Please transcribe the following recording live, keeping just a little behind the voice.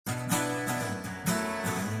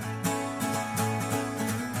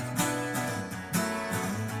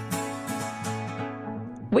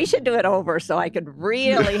We should do it over so I could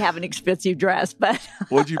really have an expensive dress, but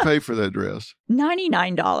What'd you pay for that dress?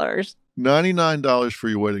 $99. $99 for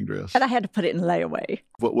your wedding dress. And I had to put it in layaway.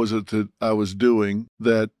 What was it that I was doing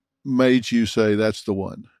that made you say that's the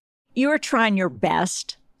one? You were trying your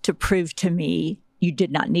best to prove to me you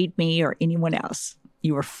did not need me or anyone else.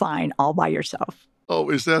 You were fine all by yourself. Oh,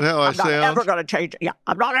 is that how I sound? I'm not ever going to change. Yeah,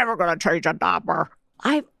 I'm not ever going to change a number.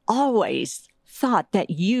 I've always thought that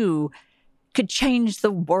you could change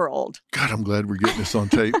the world. God, I'm glad we're getting this on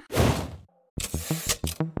tape.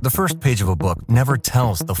 The first page of a book never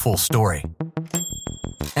tells the full story.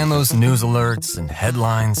 And those news alerts and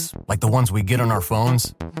headlines, like the ones we get on our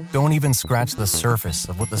phones, don't even scratch the surface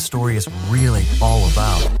of what the story is really all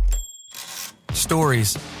about.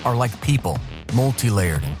 Stories are like people,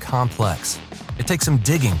 multi-layered and complex. It takes some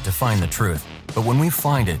digging to find the truth, but when we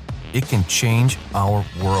find it, it can change our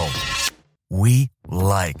world. We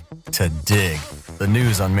like to dig. The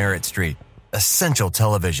news on Merritt Street. Essential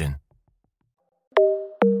television.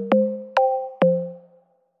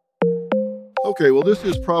 Okay, well, this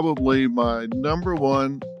is probably my number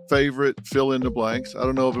one favorite fill in the blanks. I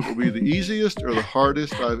don't know if it will be the easiest or the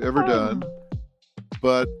hardest I've ever done,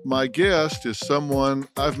 but my guest is someone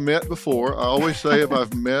I've met before. I always say if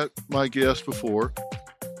I've met my guest before,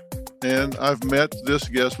 and I've met this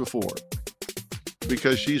guest before,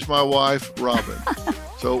 because she's my wife, Robin.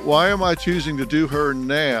 So why am I choosing to do her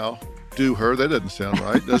now? Do her? That doesn't sound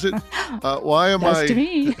right, does it? Why am I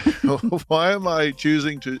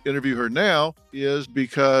choosing to interview her now is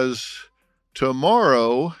because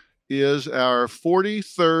tomorrow is our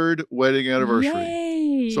 43rd wedding anniversary.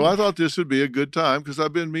 Yay. So I thought this would be a good time because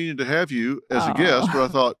I've been meaning to have you as a guest, but I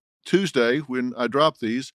thought Tuesday, when I drop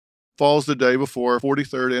these, falls the day before our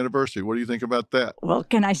 43rd anniversary. What do you think about that? Well,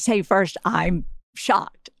 can I say first, I'm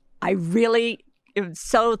shocked. I really am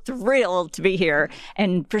so thrilled to be here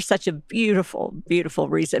and for such a beautiful, beautiful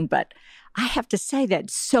reason. But I have to say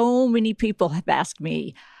that so many people have asked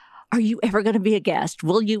me, are you ever going to be a guest?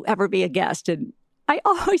 Will you ever be a guest? And I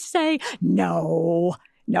always say, no,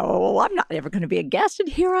 I'm not ever going to be a guest. And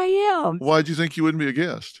here I am. Why did you think you wouldn't be a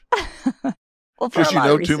guest? Well, because you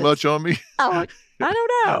know too much on me? Oh, I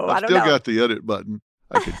don't know. I've still got the edit button.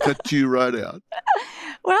 I could cut you right out.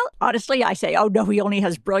 Well, honestly, I say, oh, no, he only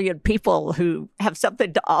has brilliant people who have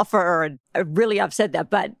something to offer. And really, I've said that.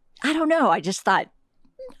 But I don't know. I just thought,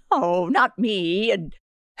 no, not me. And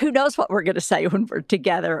who knows what we're going to say when we're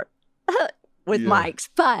together with mics.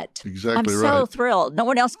 But exactly I'm so thrilled. No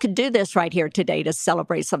one else could do this right here today to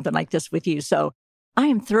celebrate something like this with you. So I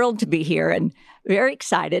am thrilled to be here and very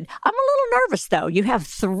excited. I'm a little nervous, though. You have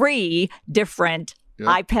 3 different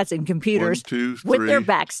iPads and computers 1, 2, 3. with their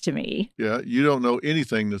backs to me. Yeah, you don't know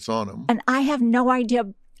anything that's on them. And I have no idea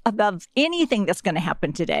about anything that's going to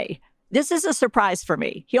happen today. This is a surprise for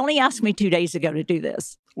me. He only asked me 2 days ago to do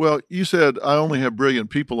this. Well, you said I only have brilliant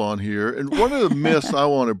people on here. And one of the myths I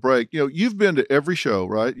want to break, you've been to every show,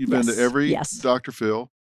 right? You've been to every Dr. Phil.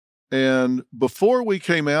 And before we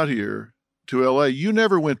came out here to LA, you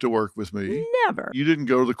never went to work with me. Never. You didn't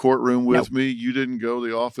go to the courtroom with me. You didn't go to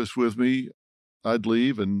the office with me. I'd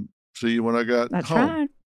leave and see you when I got That's home. Right.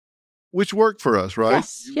 Which worked for us, right?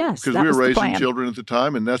 Yes. Because we were raising children at the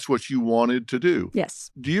time, and that's what you wanted to do. Yes.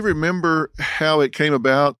 Do you remember how it came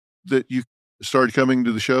about that you started coming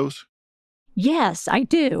to the shows? Yes, I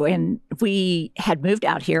do. And we had moved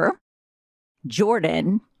out here.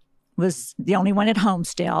 Jordan was the only one at home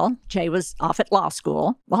still. Jay was off at law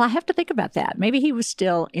school. Well, I have to think about that. Maybe he was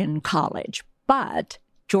still in college. But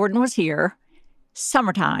Jordan was here,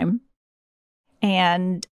 summertime,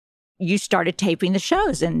 and you started taping the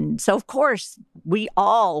shows. And so, of course, we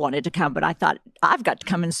all wanted to come, but I thought, I've got to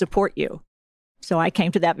come and support you. So I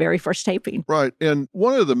came to that very first taping. Right. And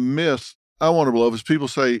one of the myths I want to blow up is people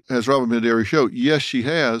say, has Robin been to every show? Yes, she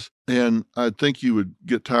has. And I think you would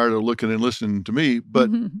get tired of looking and listening to me. But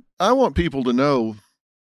I want people to know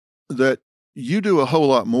that you do a whole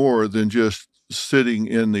lot more than just sitting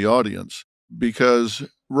in the audience, because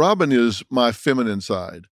Robin is my feminine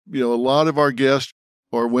side. A lot of our guests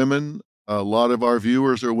are women. A lot of our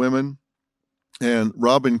viewers are women. And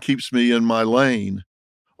Robin keeps me in my lane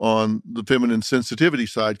on the feminine sensitivity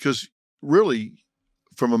side, because really,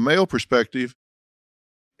 from a male perspective,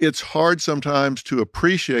 it's hard sometimes to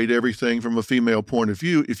appreciate everything from a female point of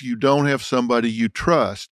view if you don't have somebody you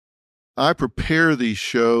trust. I prepare these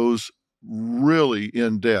shows really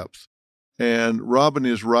in depth, and Robin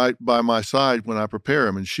is right by my side when I prepare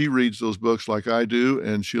them, and she reads those books like I do,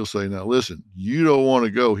 and she'll say, now listen, you don't want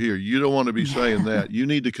to go here. You don't want to be saying that. You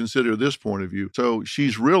need to consider this point of view. So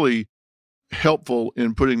she's really helpful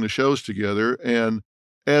in putting the shows together. And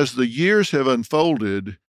as the years have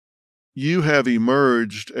unfolded, you have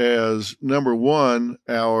emerged as, number one,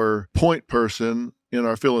 our point person in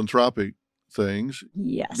our philanthropic things.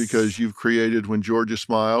 Yes. Because you've created When Georgia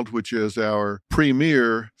Smiled, which is our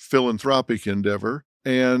premier philanthropic endeavor.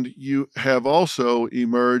 And you have also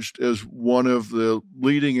emerged as one of the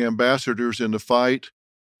leading ambassadors in the fight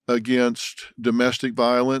against domestic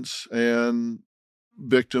violence and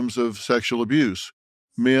victims of sexual abuse,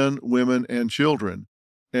 men, women, and children.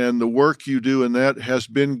 And the work you do in that has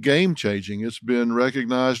been game-changing. It's been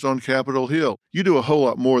recognized on Capitol Hill. You do a whole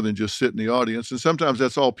lot more than just sit in the audience, and sometimes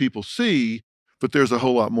that's all people see, but there's a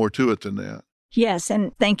whole lot more to it than that. Yes,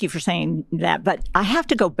 and thank you for saying that. But I have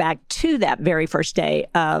to go back to that very first day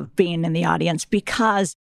of being in the audience,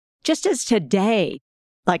 because just as today,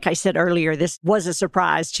 like I said earlier, this was a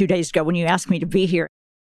surprise 2 days ago when you asked me to be here.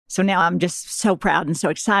 So now I'm just so proud and so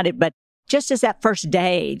excited. But just as that first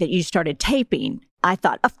day that you started taping, I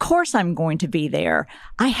thought, of course I'm going to be there.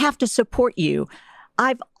 I have to support you.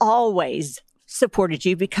 I've always supported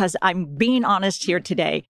you because I'm being honest here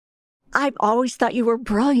today. I've always thought you were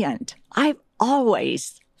brilliant. I've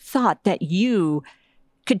always thought that you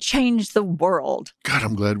could change the world. God,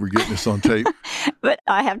 I'm glad we're getting this on tape. But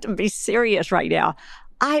I have to be serious right now.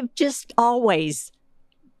 I've just always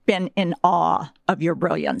been in awe of your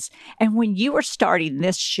brilliance. And when you were starting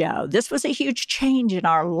this show, this was a huge change in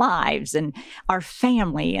our lives and our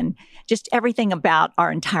family and just everything about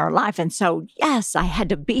our entire life. And so, yes, I had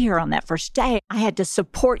to be here on that first day. I had to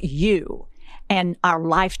support you and our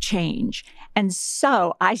life change. And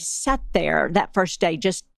so I sat there that first day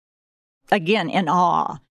just, again, in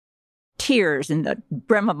awe, tears in the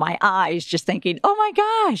brim of my eyes, just thinking, oh my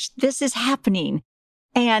gosh, this is happening.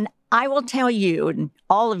 And I will tell you and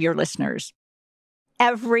all of your listeners,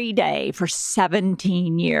 every day for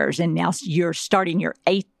 17 years, and now you're starting your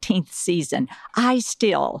 18th season, I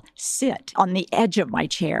still sit on the edge of my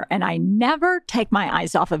chair and I never take my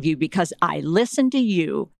eyes off of you because I listen to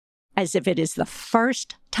you as if it is the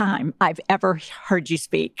first time I've ever heard you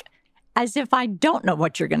speak, as if I don't know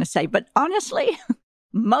what you're going to say. But honestly,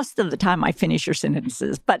 most of the time I finish your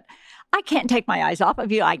sentences, but I can't take my eyes off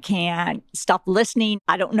of you. I can't stop listening.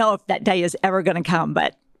 I don't know if that day is ever going to come,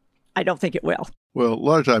 but I don't think it will. Well, a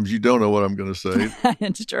lot of times you don't know what I'm going to say.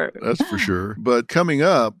 It's true. That's for sure. But coming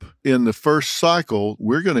up in the first cycle,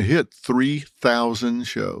 we're going to hit 3,000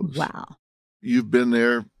 shows. Wow. You've been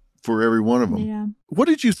there for every one of them. Yeah. What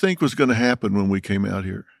did you think was going to happen when we came out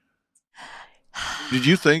here? Did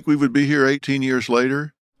you think we would be here 18 years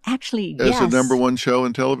later? Actually, as yes. the number one show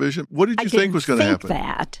in television? What did you think was going to happen? I didn't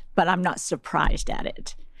think that, but I'm not surprised at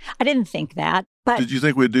it. I didn't think that. But did you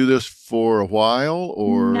think we'd do this for a while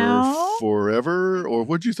or No. forever? Or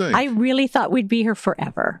what did you think? I really thought we'd be here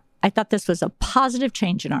forever. I thought this was a positive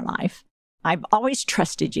change in our life. I've always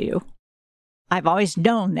trusted you. I've always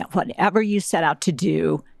known that whatever you set out to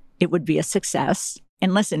do, it would be a success.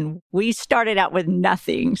 And listen, we started out with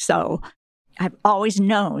nothing. So I've always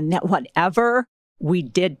known that whatever we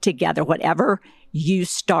did together, whatever you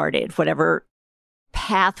started, whatever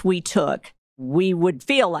path we took, we would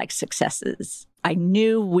feel like successes. I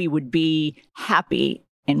knew we would be happy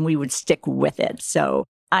and we would stick with it. So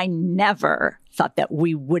I never thought that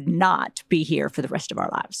we would not be here for the rest of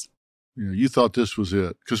our lives. Yeah, you thought this was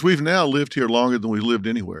it. Because we've now lived here longer than we lived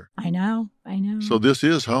anywhere. I know. So this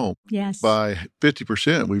is home. Yes. By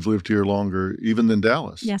 50%, we've lived here longer even than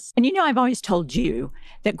Dallas. Yes. And I've always told you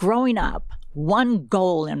that growing up, one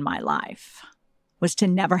goal in my life was to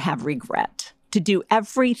never have regret, to do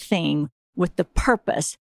everything with the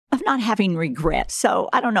purpose of not having regret. So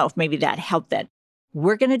I don't know if maybe that helped, that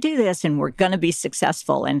we're going to do this and we're going to be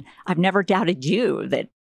successful. And I've never doubted you that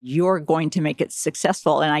you're going to make it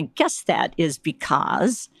successful. And I guess that is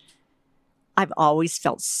because I've always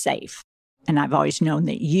felt safe. And I've always known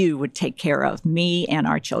that you would take care of me and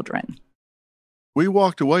our children. We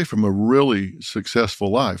walked away from a really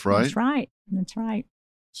successful life, right? That's right. That's right.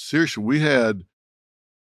 Seriously, we had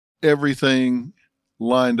everything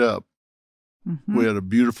lined up. Mm-hmm. We had a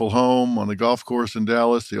beautiful home on the golf course in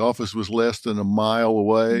Dallas. The office was less than a mile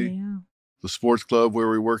away. Yeah. The sports club where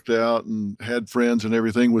we worked out and had friends and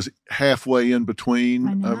everything was halfway in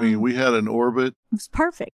between. I mean, we had an orbit. It was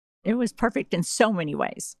perfect. It was perfect in so many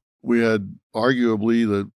ways. We had arguably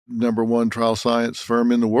the number one trial science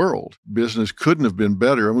firm in the world. Business couldn't have been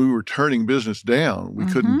better. And we were turning business down. We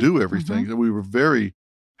couldn't do everything. So we were very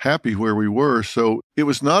happy where we were. So it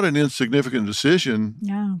was not an insignificant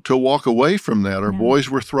decision to walk away from that. Our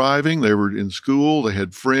boys were thriving. They were in school. They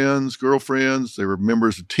had friends, girlfriends. They were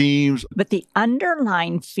members of teams. But the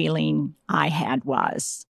underlying feeling I had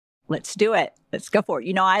was, let's do it. Let's go for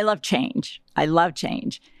it. I love change. I love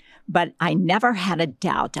change. But I never had a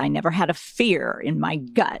doubt. I never had a fear in my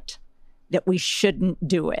gut that we shouldn't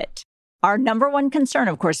do it. Our number one concern,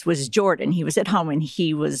 of course, was Jordan. He was at home and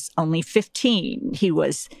he was only 15. He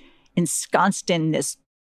was ensconced in this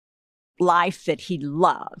life that he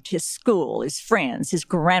loved, his school, his friends, his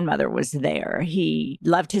grandmother was there. He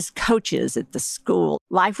loved his coaches at the school.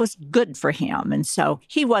 Life was good for him. And so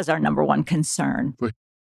he was our number one concern. But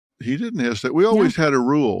he didn't hesitate. We always had a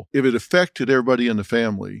rule. If it affected everybody in the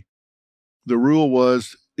family, the rule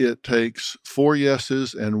was it takes 4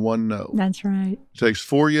 yeses and 1 no. That's right. It takes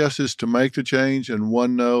 4 yeses to make the change and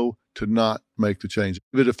 1 no to not make the change.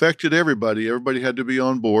 If it affected everybody, everybody had to be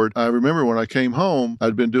on board. I remember when I came home,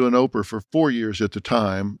 I'd been doing Oprah for 4 years at the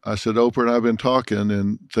time. I said, Oprah and I've been talking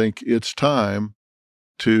and think it's time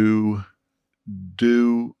to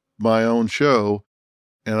do my own show.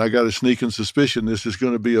 And I got a sneaking suspicion this is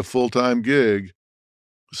going to be a full-time gig.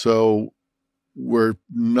 So we're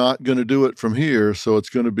not going to do it from here. So it's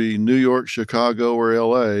going to be New York, Chicago, or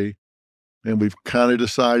LA. And we've kind of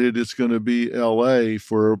decided it's going to be LA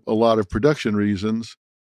for a lot of production reasons.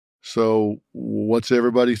 So what's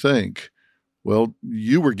everybody think? Well,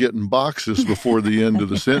 you were getting boxes before the end of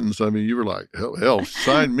the sentence. I mean, you were like, hell,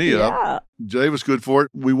 sign me up. Jay was good for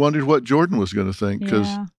it. We wondered what Jordan was going to think because,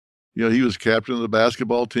 he was captain of the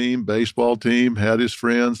basketball team, baseball team, had his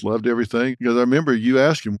friends, loved everything. Because I remember you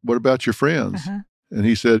asked him, what about your friends? And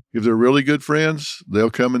he said, if they're really good friends, they'll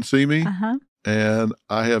come and see me. And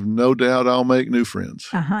I have no doubt I'll make new friends.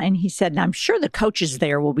 And he said, I'm sure the coaches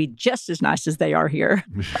there will be just as nice as they are here.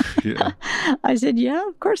 I said, yeah,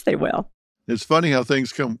 of course they will. It's funny how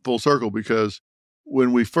things come full circle because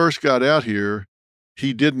when we first got out here,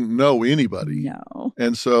 he didn't know anybody. No.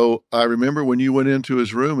 And so I remember when you went into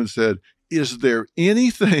his room and said, is there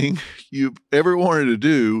anything you've ever wanted to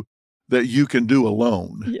do that you can do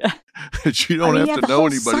alone? Yeah. That you don't have to know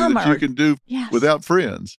anybody that you can do without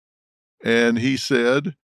friends? And he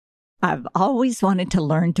said, I've always wanted to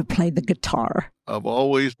learn to play the guitar. I've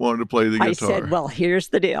always wanted to play the guitar. I said, well, here's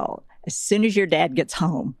the deal. As soon as your dad gets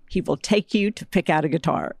home, he will take you to pick out a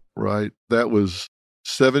guitar. Right. That was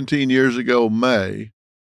 17 years ago, May.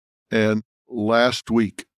 And last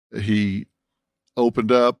week, he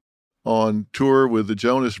opened up on tour with the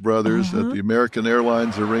Jonas Brothers at the American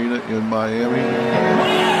Airlines Arena in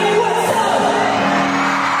Miami.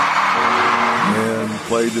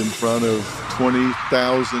 Played in front of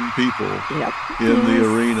 20,000 people in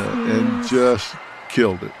the arena and just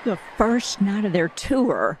killed it. The first night of their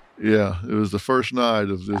tour. Yeah, it was the first night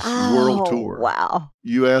of this world tour. Wow.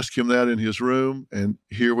 You asked him that in his room, and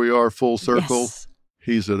here we are full circle. Yes.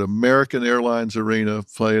 He's at American Airlines Arena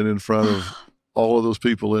playing in front of all of those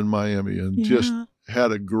people in Miami and just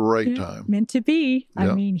had a great time. Meant to be. I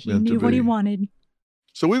mean, he knew what he wanted.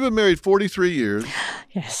 So we've been married 43 years.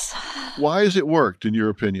 Yes. Why has it worked, in your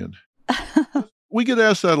opinion? We get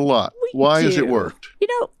asked that a lot. Why has it worked?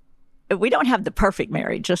 We don't have the perfect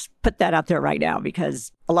marriage. Just put that out there right now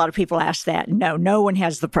because a lot of people ask that. No one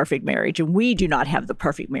has the perfect marriage, and we do not have the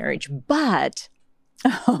perfect marriage. But,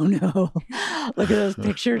 oh no, look at those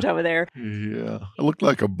pictures over there. Yeah, I look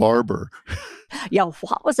like a barber. Yeah,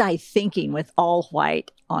 what was I thinking with all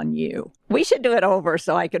white on you? We should do it over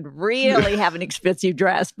so I could really have an expensive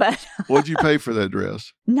dress. But what'd you pay for that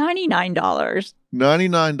dress? $99.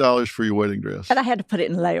 $99 for your wedding dress. And I had to put it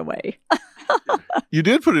in layaway. You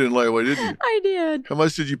did put it in layaway, didn't you? I did. How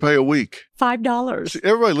much did you pay a week? $5. See,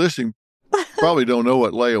 everybody listening probably don't know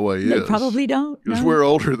what layaway is. They probably don't. Because we're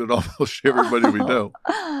older than almost everybody we know.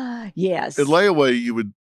 Yes. At layaway, you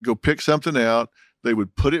would go pick something out. They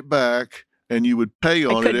would put it back. And you would pay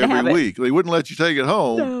on it every week. They wouldn't let you take it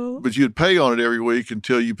home, but you'd pay on it every week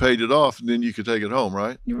until you paid it off, and then you could take it home,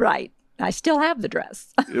 right? Right. I still have the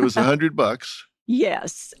dress. It was $100.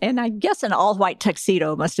 Yes. And I guess an all-white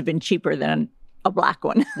tuxedo must have been cheaper than a black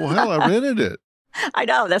one. Well, hell, I rented it. I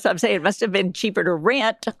know. That's what I'm saying. It must have been cheaper to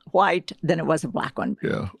rent white than it was a black one.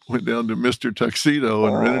 Yeah. Went down to Mr. Tuxedo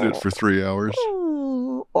and rented it for 3 hours.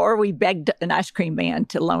 Or we begged an ice cream man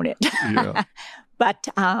to loan it. Yeah. But,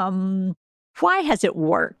 why has it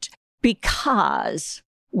worked? Because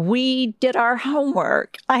we did our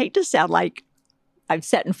homework. I hate to sound like I've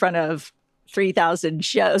sat in front of 3,000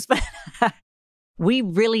 shows, but we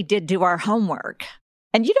really did do our homework.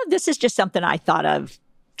 And, this is just something I thought of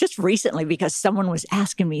just recently because someone was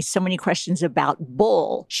asking me so many questions about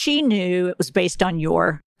Bull. She knew it was based on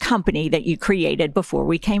your company that you created before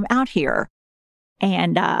we came out here.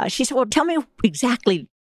 And she said, well, tell me exactly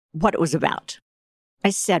what it was about. I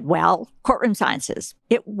said, well, courtroom sciences.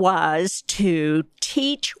 It was to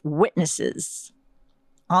teach witnesses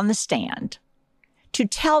on the stand to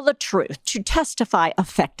tell the truth, to testify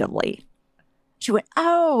effectively. She went,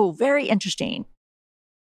 oh, very interesting.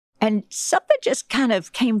 And something just kind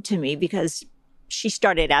of came to me because she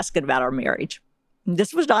started asking about our marriage.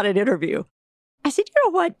 This was not an interview. I said, you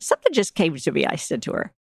know what? Something just came to me. I said to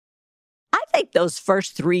her, I think those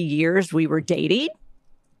first 3 years we were dating,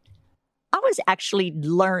 I was actually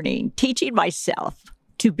learning, teaching myself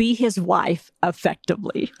to be his wife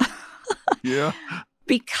effectively. Yeah.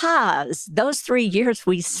 Because those 3 years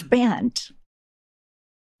we spent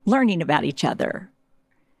learning about each other,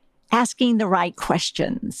 asking the right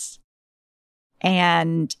questions.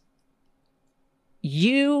 And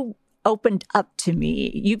you opened up to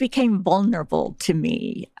me. You became vulnerable to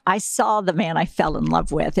me. I saw the man I fell in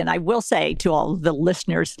love with. And I will say to all the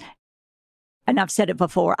listeners, and I've said it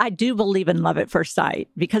before, I do believe in love at first sight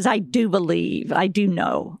because I do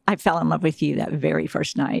know I fell in love with you that very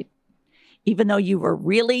first night. Even though you were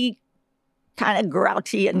really kind of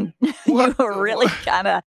grouchy and you were really kind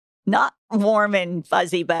of not warm and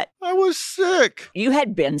fuzzy, but I was sick. You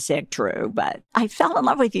had been sick, true, but I fell in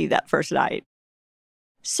love with you that first night.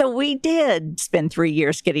 So we did spend 3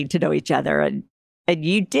 years getting to know each other, and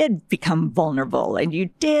you did become vulnerable, and you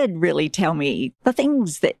did really tell me the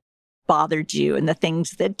things that bothered you and the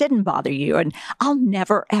things that didn't bother you. And I'll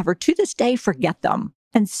never, ever, to this day, forget them.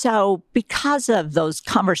 And so because of those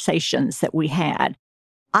conversations that we had,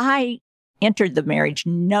 I entered the marriage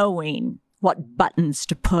knowing what buttons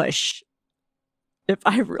to push if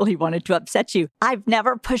I really wanted to upset you. I've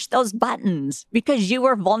never pushed those buttons because you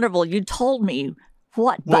were vulnerable. You told me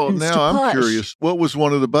what buttons to push. Well, now I'm curious. What was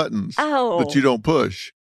one of the buttons that you don't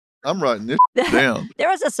push? I'm writing this down. There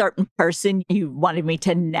was a certain person you wanted me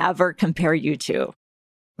to never compare you to.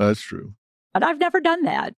 That's true. But I've never done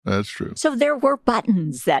that. That's true. So there were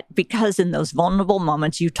buttons that, because in those vulnerable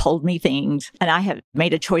moments, you told me things, and I have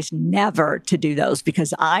made a choice never to do those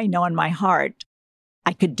because I know in my heart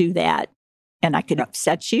I could do that and I could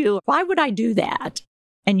upset you. Why would I do that?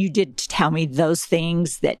 And you did tell me those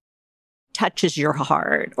things that touches your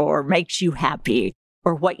heart or makes you happy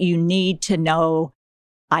or what you need to know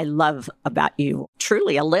I love about you.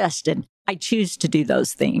 Truly a list. And I choose to do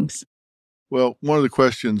those things. Well, one of the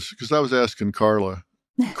questions, because I was asking Carla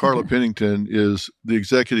Pennington is the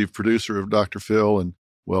executive producer of Dr. Phil and,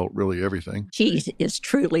 well, really everything. She is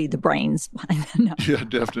truly the brains behind the no. Yeah,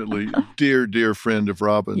 definitely. Dear friend of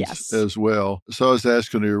Robin's as well. So I was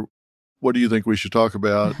asking her, what do you think we should talk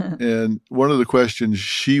about? And one of the questions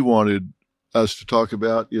she wanted us to talk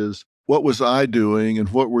about is, what was I doing and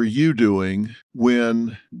what were you doing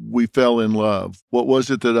when we fell in love? What was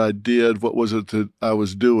it that I did? What was it that I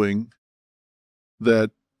was doing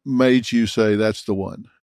that made you say, that's the one?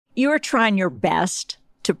 You were trying your best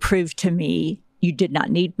to prove to me you did not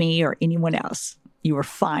need me or anyone else. You were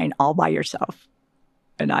fine all by yourself.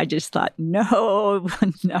 And I just thought, no,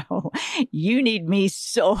 you need me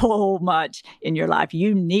so much in your life.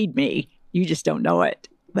 You need me. You just don't know it,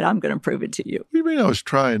 but I'm going to prove it to you. What do you mean I was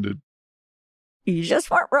trying to? You just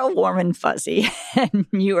weren't real warm and fuzzy. And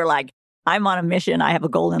you were like, I'm on a mission. I have a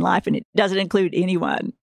goal in life, and it doesn't include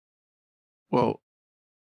anyone. Well,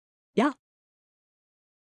 yeah.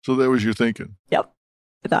 So that was your thinking? Yep.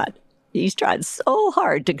 I thought, he's tried so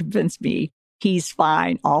hard to convince me he's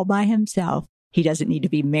fine all by himself. He doesn't need to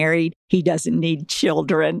be married. He doesn't need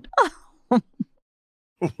children. Well,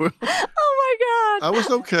 oh, my God. I was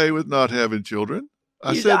okay with not having children.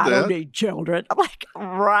 I said that. I don't need children. I'm like,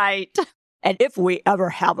 right. And if we ever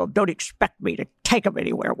have them, don't expect me to take them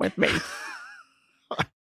anywhere with me.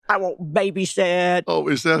 I won't babysit. Oh,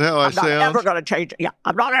 is that how I sound? I'm not ever going to change. Yeah,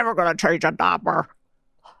 I'm not ever going to change a diaper.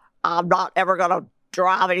 I'm not ever going to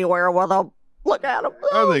drive anywhere with them. Look at them.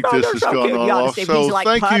 I think this has gone on off. So like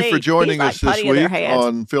thank putty. you for joining like us this week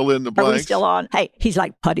on Fill in the Blanks. Are we still on? Hey, he's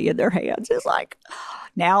like putty in their hands. It's like,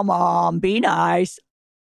 now, Mom, be nice.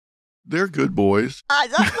 They're good boys.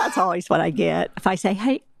 That's always what I get. If I say,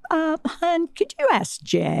 hey, hon, could you ask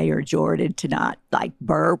Jay or Jordan to not like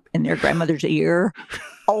burp in their grandmother's ear?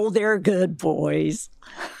 Oh, they're good boys.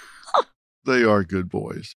 They are good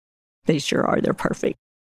boys. They sure are. They're perfect.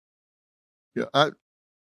 Yeah,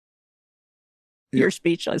 You're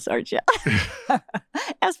speechless, aren't you?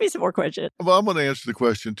 Ask me some more questions. Well, I'm going to answer the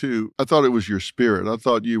question, too. I thought it was your spirit. I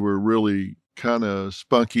thought you were really kind of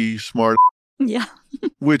spunky, smart. Yeah.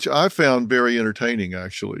 Which I found very entertaining,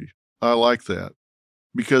 actually. I like that.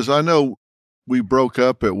 Because I know we broke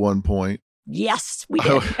up at one point. Yes, we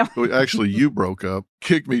did. Actually, you broke up,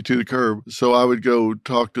 kicked me to the curb. So I would go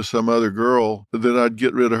talk to some other girl. Then I'd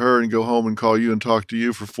get rid of her and go home and call you and talk to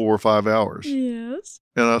you for 4 or 5 hours. Yes.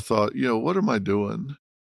 And I thought, what am I doing?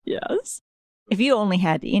 Yes. If you only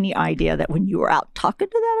had any idea that when you were out talking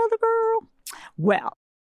to that other girl, well,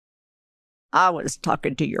 I was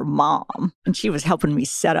talking to your mom, and she was helping me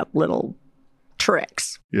set up little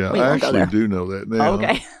tricks. Yeah, I actually do know that now.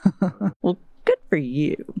 Okay. Well, good for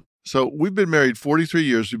you. So we've been married 43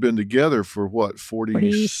 years. We've been together for what,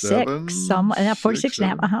 47? 46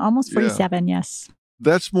 and a half, almost 47, yes.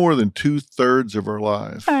 That's more than 2/3 of our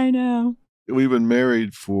life. I know. We've been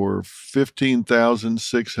married for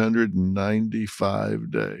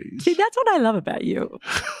 15,695 days. See, that's what I love about you.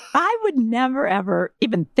 I would never, ever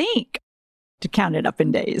even think to count it up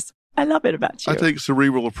in days. I love it about you. I take a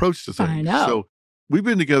cerebral approach to things. I know. So we've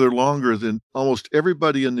been together longer than almost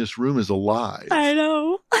everybody in this room is alive. I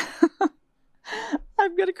know.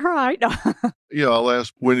 I'm going to cry. No. Yeah, I'll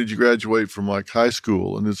ask, when did you graduate from like high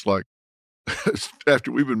school? And it's like,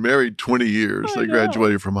 after we've been married 20 years, they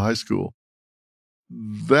graduated from high school.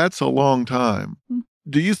 That's a long time.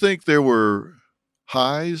 Do you think there were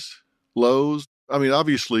highs, lows? I mean,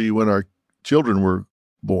 obviously, when our children were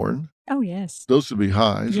born. Oh, yes. Those would be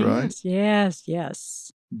highs, right? Yes,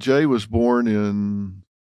 yes. Jay was born in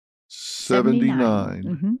 79.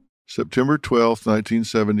 Mm-hmm. September 12th,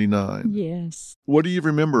 1979. Yes. What do you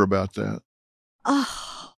remember about that?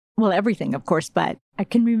 Oh, well, everything, of course, but I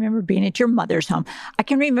can remember being at your mother's home. I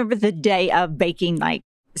can remember the day of baking like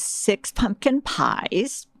 6 pumpkin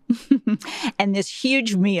pies and this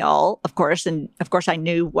huge meal, of course. And of course, I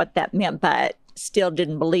knew what that meant, but still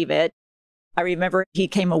didn't believe it. I remember he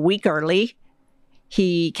came a week early.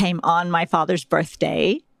 He came on my father's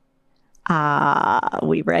birthday.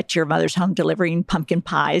 We were at your mother's home delivering pumpkin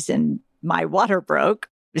pies, and my water broke.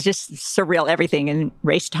 It was just surreal, everything, and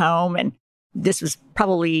raced home. And this was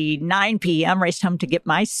probably 9 p.m., raced home to get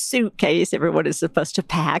my suitcase everyone is supposed to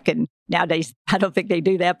pack. And nowadays, I don't think they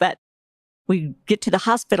do that. But we get to the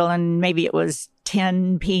hospital, and maybe it was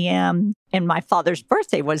 10 p.m., and my father's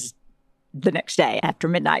birthday was the next day after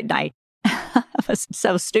midnight. And I was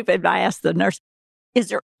so stupid. I asked the nurse, is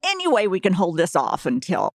there any way we can hold this off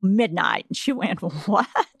until midnight? And she went,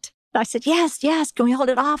 what? I said, yes. Can we hold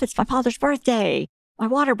it off? It's my father's birthday. My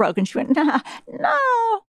water broke. And she went, no,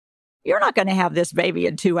 you're not going to have this baby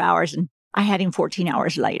in 2 hours. And I had him 14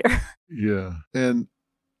 hours later. Yeah. And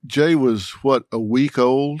Jay was, what, a week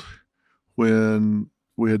old when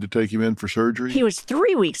we had to take him in for surgery? He was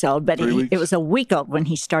 3 weeks old, but it was a week old when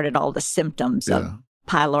he started all the symptoms of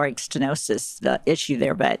pyloric stenosis, the issue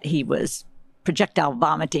there. But he was projectile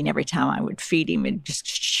vomiting every time I would feed him and just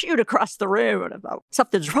shoot across the room. And I thought,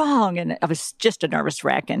 something's wrong. And I was just a nervous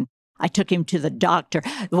wreck. And I took him to the doctor.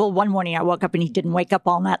 Well, one morning I woke up and he didn't wake up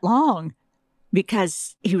all night long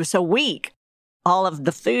because he was so weak. All of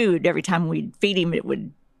the food, every time we'd feed him, it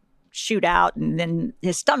would shoot out, and then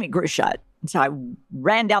his stomach grew shut. And so I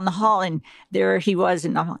ran down the hall, and there he was.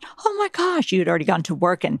 And I'm like, oh, my gosh, you had already gone to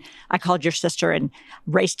work. And I called your sister and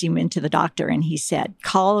raced him into the doctor. And he said,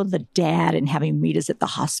 call the dad and have him meet us at the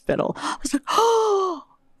hospital. I was like, oh.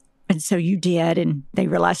 And so you did. And they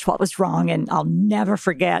realized what was wrong. And I'll never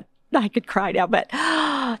forget. I could cry now, but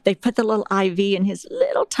they put the little IV in his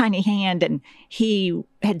little tiny hand. And he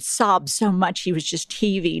had sobbed so much, he was just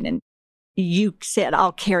heaving. And you said,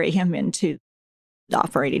 I'll carry him into the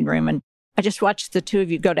operating room. And I just watched the two of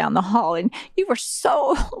you go down the hall, and you were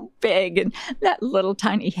so big, and that little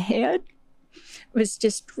tiny head was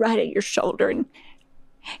just right at your shoulder, and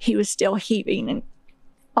he was still heaving, and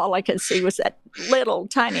all I could see was that little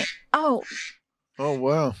tiny, oh,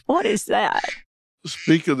 wow. What is that?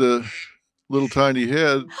 Speak of the little tiny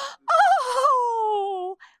head.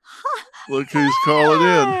 Oh, look who's calling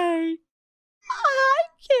in. Hi,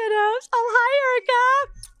 kiddos. Oh, hi, Erica.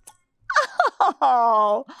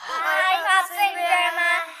 Oh. Hi, Pops and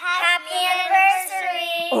Grandma. Happy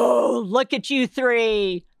anniversary. Oh, look at you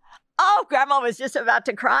three. Oh, Grandma was just about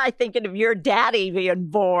to cry thinking of your daddy being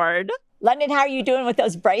born. London, how are you doing with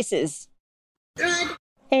those braces? Good.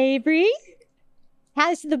 Avery,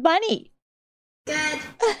 how's the bunny? Good.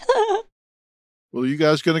 Well, you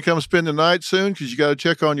guys going to come spend the night soon? Because you got to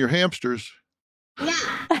check on your hamsters.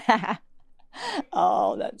 Yeah.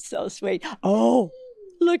 Oh, that's so sweet. Oh,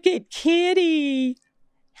 look at Kitty.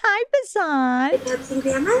 Hi, Bazan. Pops and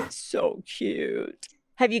Grandma? So cute.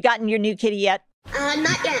 Have you gotten your new kitty yet?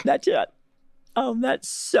 Not yet. Not yet. Oh, that's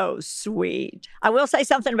so sweet. I will say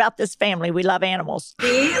something about this family. We love animals.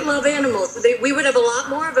 We love animals. We would have a lot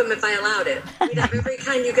more of them if I allowed it. We'd have every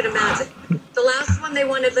kind you could imagine. The last one they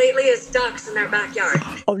wanted lately is ducks in their backyard.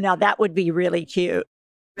 Oh, now that would be really cute.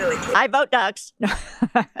 Really cute. I vote ducks.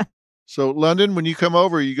 So, London, when you come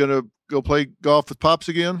over, are you going to go play golf with Pops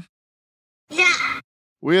again? Yeah.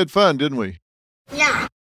 We had fun, didn't we? Yeah.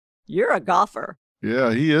 You're a golfer.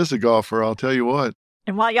 Yeah, he is a golfer, I'll tell you what.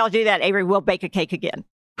 And while y'all do that, Avery will bake a cake again.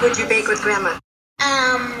 What'd you bake with Grandma?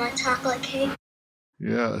 A chocolate cake.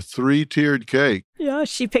 Yeah, a 3-tiered cake. Yeah,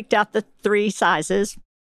 she picked out the 3 sizes.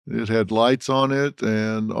 It had lights on it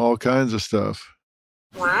and all kinds of stuff.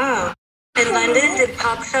 Wow. In London, did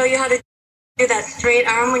Pop show you how to do that straight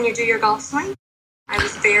arm when you do your golf swing? I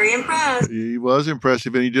was very impressed. He was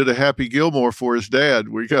impressive, and he did a Happy Gilmore for his dad.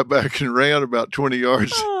 We got back and ran about 20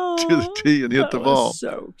 yards to the tee and hit the ball. Was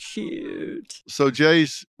so cute. So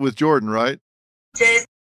Jay's with Jordan, right? Jay's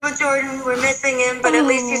with Jordan. We're missing him, but at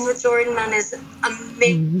least he's with Jordan on his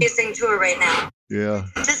amazing tour right now. Yeah.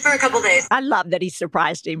 Just for a couple days. I love that he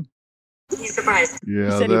surprised him. He's surprised. Yeah,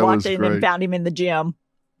 He said that he walked was in great. and found him in the gym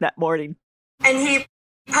that morning. And he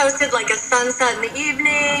posted like a sunset in the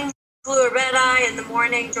evening, flew a red eye in the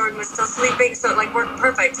morning. Jordan was still sleeping, so it like worked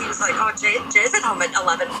perfect. He was like, oh, Jay's at home at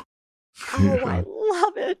 11. Oh, I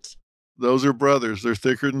love it. Those are brothers. They're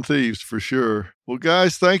thicker than thieves for sure. Well,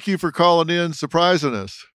 guys, thank you for calling in, surprising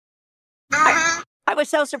us. Uh-huh. I was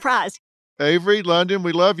so surprised. Avery, London,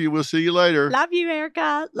 we love you. We'll see you later. Love you,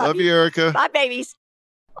 Erica. Love you, Erica. Bye, babies.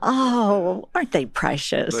 Oh, aren't they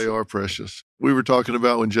precious? They are precious. We were talking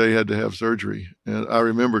about when Jay had to have surgery. And I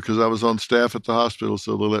remember because I was on staff at the hospital,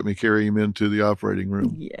 so they let me carry him into the operating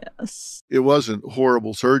room. Yes. It wasn't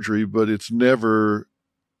horrible surgery, but it's never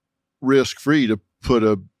risk-free to put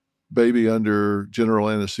a baby under general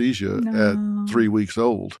anesthesia No. at 3 weeks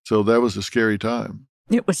old. So that was a scary time.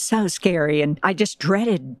 It was so scary. And I just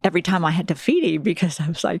dreaded every time I had to feed him because I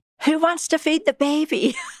was like, who wants to feed the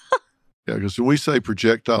baby? Yeah, because when we say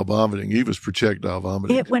projectile vomiting, he was projectile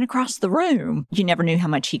vomiting. It went across the room. You never knew how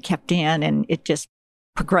much he kept in, and it just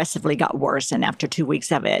progressively got worse. And after 2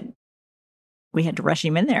 weeks of it, we had to rush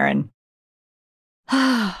him in there. And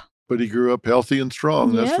But he grew up healthy and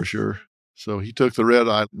strong, that's for Yes. sure. So he took the red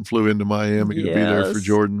eye and flew into Miami to be there for Yes.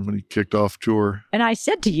 Jordan when he kicked off tour. And I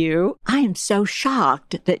said to you, I am so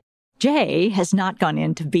shocked that Jay has not gone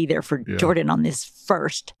in to be there for Yeah. Jordan on this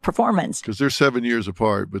first performance. Because they're 7 years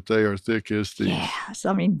apart, but they are thick as thieves. Yes.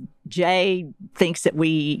 I mean, Jay thinks that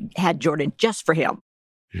we had Jordan just for him.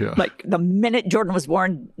 Yeah, Like the minute Jordan was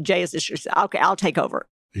born, Jay is just, okay, I'll take over.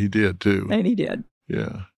 he did too. And he did.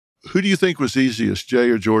 Yeah. Who do you think was easiest, Jay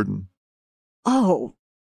or Jordan? Oh,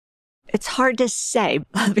 it's hard to say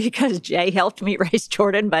because Jay helped me raise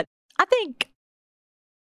Jordan, but I think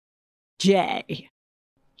Jay,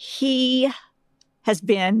 he has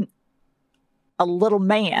been a little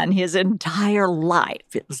man his entire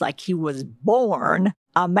life. It was like he was born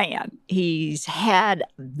a man. He's had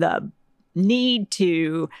the need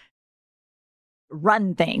to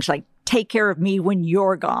run things, like take care of me when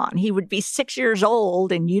you're gone. He would be 6 years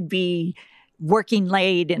old and you'd be working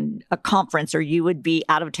late in a conference or you would be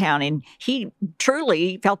out of town. And he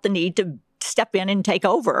truly felt the need to step in and take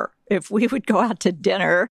over. If we would go out to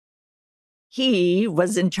dinner, he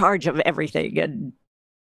was in charge of everything. And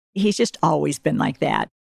he's just always been like that.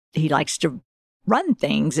 He likes to run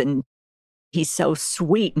things and he's so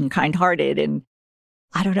sweet and kind-hearted. And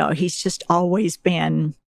I don't know, he's just always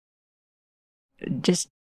been just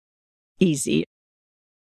easy.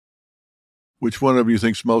 Which one of you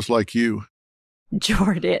thinks most like you?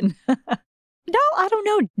 Jordan. No, I don't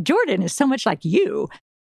know. Jordan is so much like you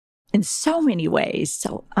in so many ways.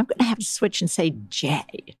 So I'm going to have to switch and say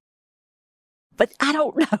Jay. But I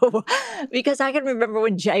don't know because I can remember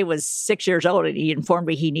when Jay was 6 years old and he informed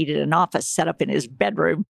me he needed an office set up in his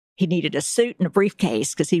bedroom. He needed a suit and a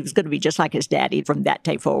briefcase because he was going to be just like his daddy from that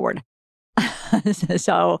day forward.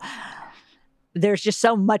 So there's just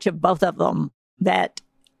so much of both of them that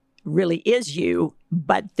really is you,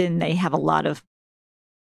 but then they have a lot of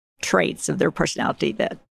traits of their personality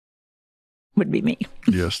that would be me.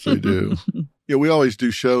 Yes, they do. Yeah, we always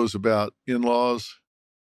do shows about in-laws.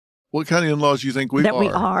 What kind of in-laws do you think we That are? we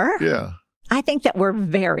are? Yeah. I think that we're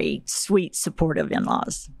very sweet, supportive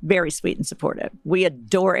in-laws. Very sweet and supportive. We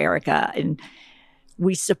adore Erica and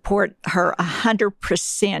we support her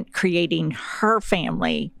 100% creating her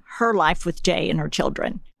family, her life with Jay and her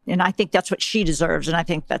children. And I think that's what she deserves. And I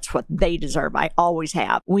think that's what they deserve. I always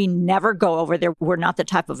have. We never go over there. We're not the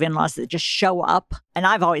type of in-laws that just show up. And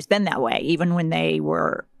I've always been that way, even when they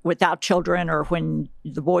were without children or when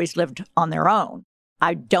the boys lived on their own.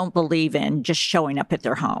 I don't believe in just showing up at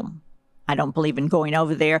their home. I don't believe in going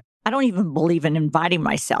over there. I don't even believe in inviting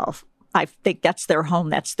myself. I think that's their home,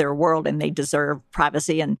 that's their world, and they deserve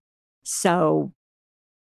privacy. And so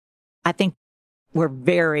I think we're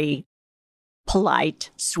very polite,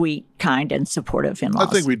 sweet, kind, and supportive in-laws.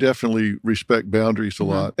 I think we definitely respect boundaries a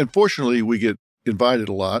lot. And fortunately, we get invited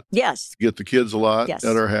a lot. Yes. Get the kids a lot Yes.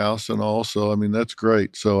 at our house and all. So, I mean, that's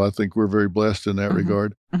great. So I think we're very blessed in that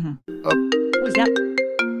regard. Who's that?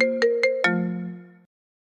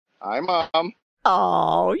 Hi, Mom.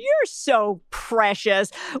 Oh, you're so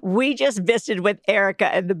precious. We just visited with Erica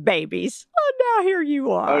and the babies. Oh, now here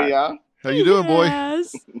you are. Oh, yeah? How you doing, boy?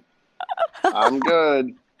 Yes. I'm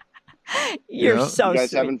good. You're Yeah. so You guys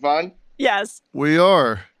sweet. having fun? Yes. We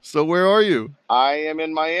are. So where are you? I am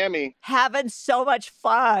in Miami. Having so much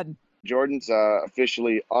fun. Jordan's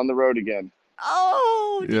officially on the road again.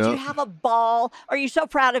 Oh, did Yeah. you have a ball? Are you so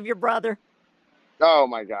proud of your brother? Oh,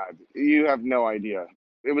 my God. You have no idea.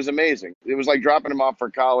 It was amazing. It was like dropping him off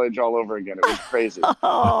for college all over again. It was crazy.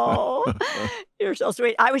 Oh, you're so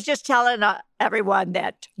sweet. I was just telling everyone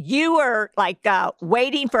that you were like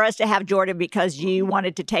waiting for us to have Jordan because you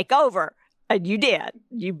wanted to take over. And you did.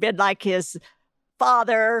 You've been like his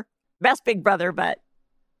father, best big brother, but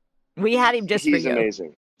we had him just for He's you.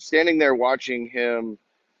 amazing. Standing there watching him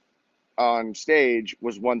on stage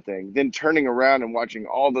was one thing. Then turning around and watching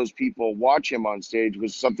all those people watch him on stage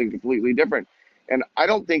was something completely different. And I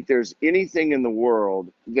don't think there's anything in the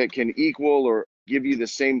world that can equal or give you the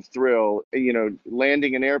same thrill. You know,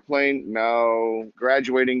 landing an airplane, no.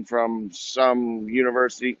 Graduating from some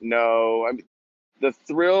university, no. I mean, the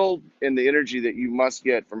thrill and the energy that you must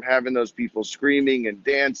get from having those people screaming and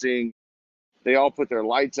dancing. They all put their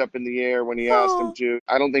lights up in the air when he asked them to.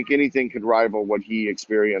 I don't think anything could rival what he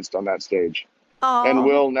experienced on that stage. And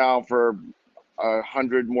will now for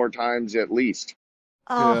 100 more times at least.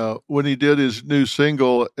 Yeah, when he did his new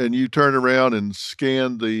single and you turned around and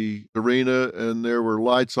scanned the arena and there were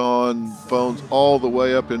lights on, phones all the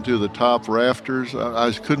way up into the top rafters, I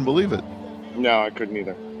just couldn't believe it. No, I couldn't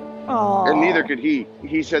either. Oh. And neither could he.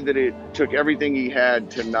 He said that it took everything he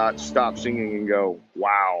had to not stop singing and go,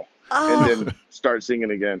 wow, and then start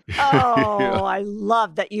singing again. Oh, Yeah. I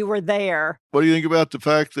love that you were there. What do you think about the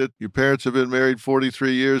fact that your parents have been married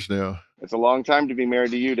 43 years now? It's a long time to be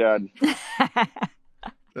married to you, Dad.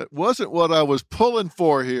 That wasn't what I was pulling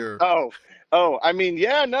for here. Oh, I mean,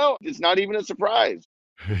 yeah, no, it's not even a surprise.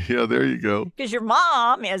 Yeah, there you go. Because your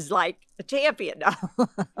mom is like a champion.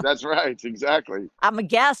 That's right, exactly. I'm a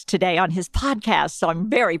guest today on his podcast, so I'm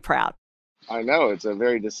very proud. I know, it's a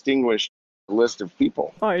very distinguished list of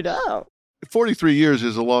people. I know. 43 years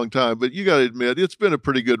is a long time, but you got to admit, it's been a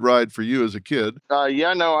pretty good ride for you as a kid.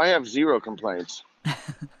 Yeah, no, I have zero complaints.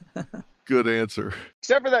 Good answer.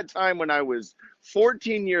 Except for that time when I was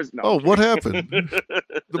 14 years. No. Oh, what happened?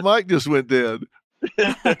 The mic just went dead.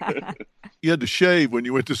 You had to shave when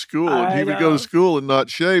you went to school. And he would go to school and not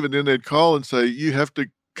shave, and then they'd call and say, you have to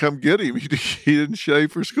come get him. He didn't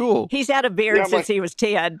shave for school. He's had a beard since he was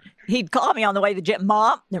 10. He'd call me on the way to the gym.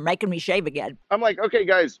 Mom, they're making me shave again. I'm like, okay,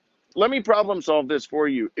 guys, let me problem solve this for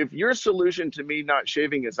you. If your solution to me not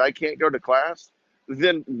shaving is I can't go to class,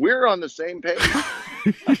 then we're on the same page.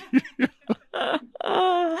 I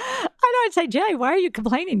know. I'd say, Jay, why are you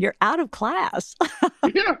complaining? You're out of class.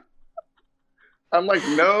 Yeah. I'm like,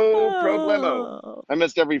 no problemo. I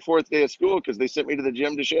missed every fourth day of school because they sent me to the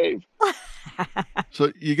gym to shave.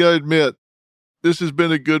 So you got to admit, this has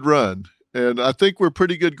been a good run. And I think we're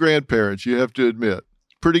pretty good grandparents, you have to admit.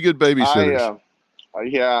 Pretty good babysitters.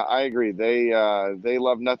 Yeah, I agree. They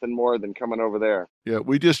love nothing more than coming over there. Yeah,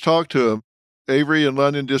 we just talked to him. Avery in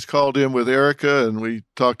London just called in with Erica, and we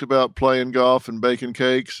talked about playing golf and baking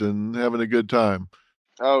cakes and having a good time.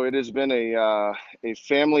 Oh, it has been a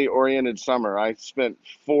family-oriented summer. I spent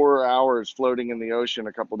 4 hours floating in the ocean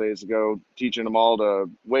a couple days ago, teaching them all to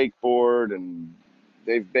wakeboard, and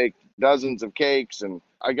they've baked dozens of cakes. And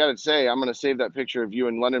I got to say, I'm going to save that picture of you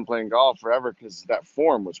in London playing golf forever because that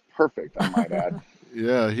form was perfect, I might add.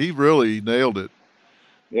 Yeah, he really nailed it.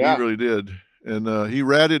 Yeah. He really did. And he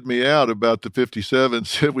ratted me out about the 57,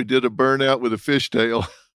 said we did a burnout with a fishtail.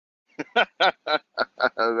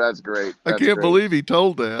 That's great. I can't believe he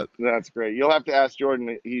told that. That's great. You'll have to ask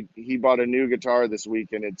Jordan. He bought a new guitar this week,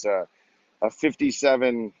 and it's a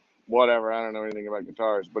 57 whatever. I don't know anything about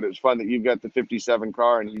guitars, but it's fun that you've got the 57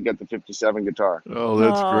 car and you've got the 57 guitar. Oh,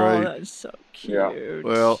 that's great. That's so cute. Yeah.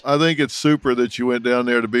 Well, I think it's super that you went down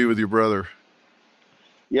there to be with your brother.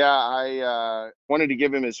 Yeah, I wanted to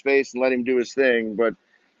give him his space and let him do his thing, but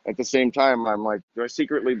at the same time, I'm like, do I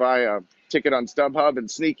secretly buy a ticket on StubHub and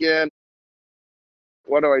sneak in?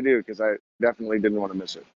 What do I do? Because I definitely didn't want to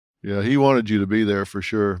miss it. Yeah, he wanted you to be there for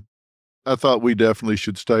sure. I thought we definitely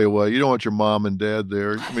should stay away. You don't want your mom and dad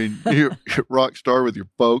there. I mean, you're a rock star with your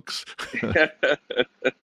folks.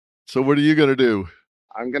 So what are you going to do?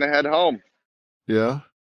 I'm going to head home. Yeah?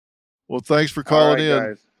 Well, thanks for calling in.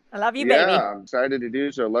 Guys. I love you, Yeah, baby. I'm excited to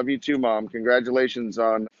do so. Love you too, Mom. Congratulations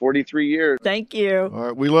on 43 years. Thank you. All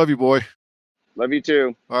right. We love you, boy. Love you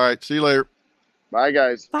too. All right. See you later. Bye,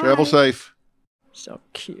 guys. Bye. Travel safe. So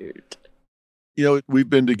cute. You know, we've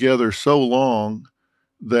been together so long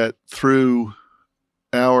that through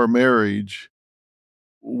our marriage,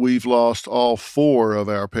 we've lost all four of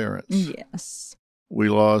our parents. Yes. We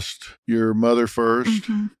lost your mother 1st.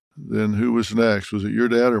 Mm-hmm. Then who was next? Was it your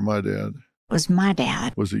dad or my dad? It was my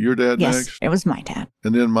dad. Was it your dad Yes, next? it was my dad.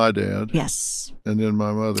 And then my dad. Yes. And then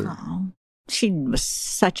my mother. Oh, she was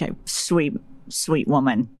such a sweet, sweet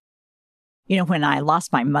woman. You know, when I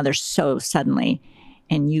lost my mother so suddenly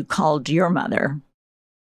and you called your mother,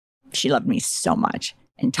 she loved me so much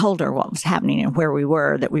and told her what was happening and where we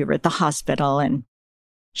were, that we were at the hospital. And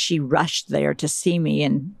she rushed there to see me,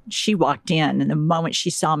 and she walked in. And the moment she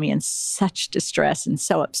saw me in such distress and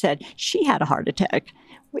so upset, she had a heart attack.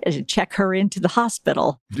 We had to check her into the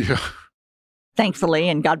hospital. Yeah. Thankfully,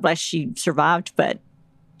 and God bless, she survived, but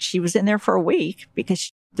she was in there for a week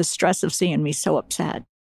because the stress of seeing me so upset.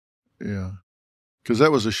 Yeah. Because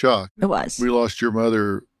that was a shock. It was. We lost your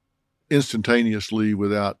mother instantaneously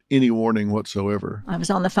without any warning whatsoever. I was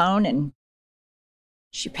on the phone and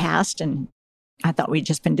she passed, and I thought we'd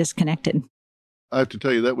just been disconnected. I have to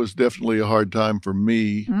tell you, that was definitely a hard time for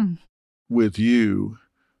me with you,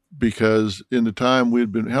 because in the time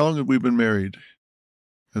how long had we been married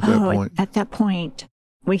at that point? At that point,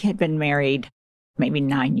 we had been married maybe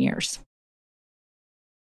 9 years.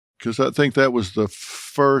 Because I think that was the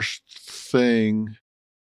first thing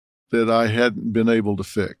that I hadn't been able to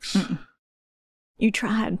fix. You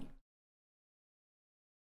tried.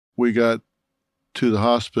 We got to the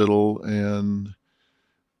hospital and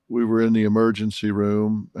we were in the emergency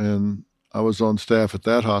room, and I was on staff at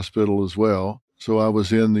that hospital as well. So I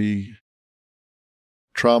was in the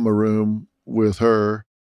trauma room with her.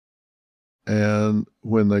 And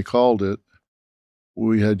when they called it,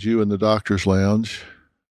 we had you in the doctor's lounge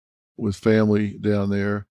with family down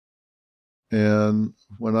there. And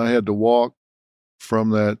when I had to walk from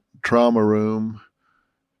that trauma room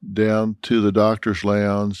down to the doctor's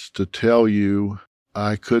lounge to tell you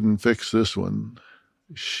I couldn't fix this one,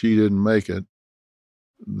 she didn't make it,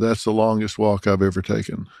 that's the longest walk I've ever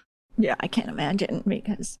taken. Yeah, I can't imagine,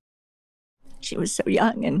 because she was so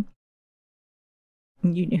young and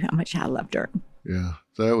you knew how much I loved her. Yeah,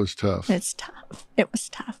 that was tough. It's tough. It was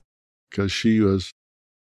tough. Because she was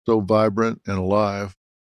so vibrant and alive.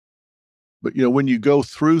 But, you know, when you go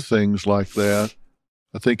through things like that,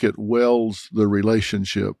 I think it welds the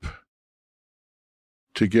relationship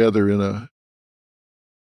together in a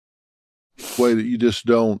way that you just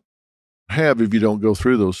don't have if you don't go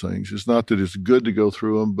through those things. It's not that it's good to go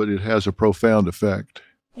through them, but it has a profound effect.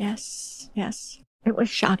 Yes, yes. It was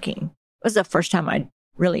shocking. It was the first time I'd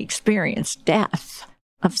really experienced death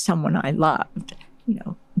of someone I loved, you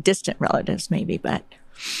know, distant relatives maybe, but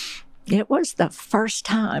it was the first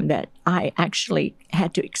time that I actually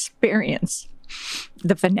had to experience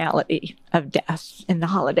the finality of death. And the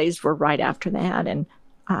holidays were right after that. And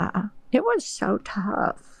it was so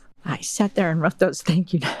tough. I sat there and wrote those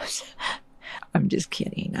thank you notes. I'm just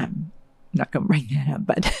kidding. I'm not going to bring that up,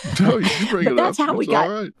 but, No, you can bring but it that's up. how we It's got.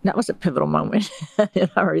 all right. That was a pivotal moment in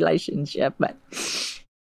our relationship. But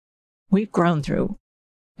we've grown through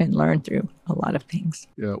and learned through a lot of things.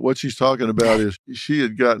 Yeah, what she's talking about is she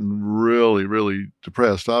had gotten really, really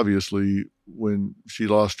depressed, obviously, when she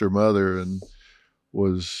lost her mother, and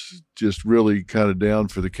was just really kind of down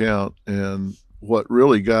for the count. And what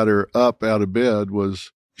really got her up out of bed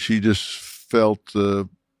was she just felt the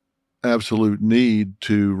absolute need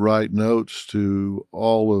to write notes to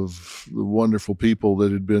all of the wonderful people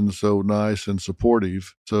that had been so nice and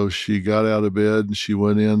supportive. So she got out of bed and she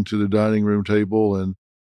went into the dining room table and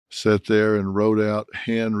sat there and wrote out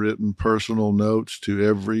handwritten personal notes to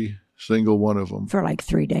every single one of them. For like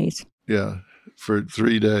 3 days. Yeah, for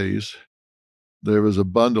 3 days. There was a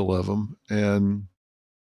bundle of them, and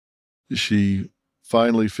she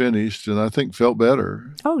finally finished, and I think felt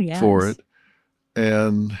better for it.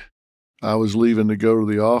 And I was leaving to go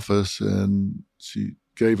to the office, and she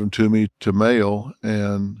gave them to me to mail,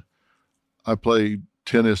 and I played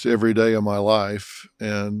tennis every day of my life,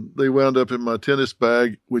 and they wound up in my tennis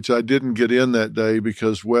bag, which I didn't get in that day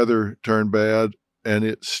because weather turned bad, and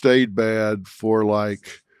it stayed bad for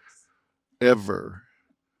like ever.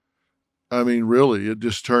 I mean, really, it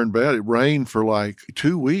just turned bad. It rained for like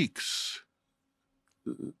 2 weeks,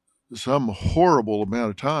 some horrible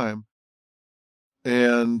amount of time.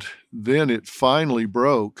 And then it finally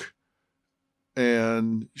broke,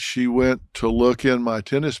 and she went to look in my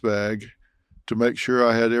tennis bag to make sure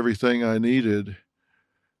I had everything I needed.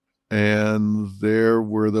 And there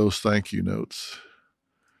were those thank you notes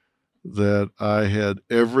that I had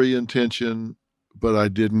every intention, but I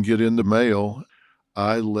didn't get in the mail.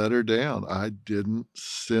 I let her down. I didn't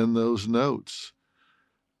send those notes.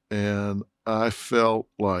 And I felt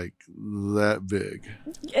like that big.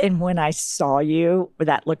 And when I saw you with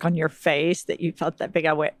that look on your face that you felt that big,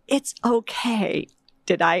 I went, it's okay.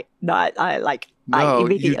 Did I not? No,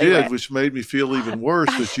 you did, went, which made me feel even worse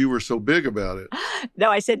that you were so big about it. No,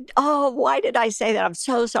 I said, oh, why did I say that? I'm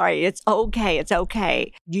so sorry. It's okay. It's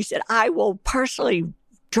okay. You said, I will personally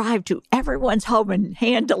drive to everyone's home and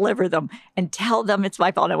hand deliver them and tell them it's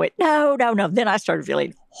my fault. And I went, no. Then I started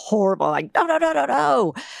feeling horrible. Like,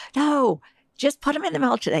 no. Just put them in the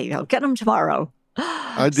mail today. Get them tomorrow.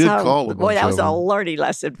 I did call a bunch boy, that was of a them. learning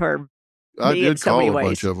lesson for me I in did so call many a ways.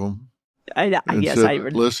 bunch of them. Yes, said, I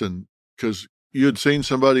even listen, because you had seen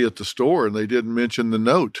somebody at the store and they didn't mention the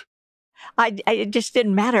note. it just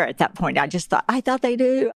didn't matter at that point. I thought they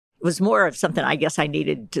do. It was more of something I guess I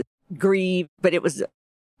needed to grieve, but it was a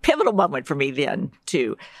pivotal moment for me then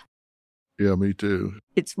too. Yeah, me too.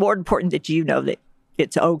 It's more important that you know that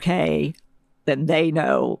it's okay than they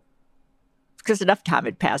know, because enough time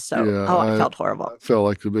had passed. So, Yeah, I felt horrible. I felt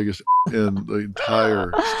like the biggest in the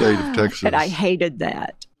entire state of Texas. And I hated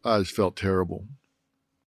that. I just felt terrible.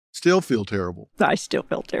 Still feel terrible I still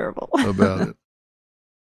feel terrible about it.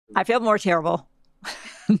 I feel more terrible.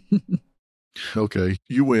 Okay,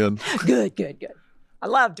 you win. Good. I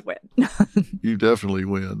love to win. You definitely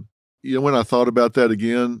win. You know, when I thought about that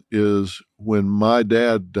again is when my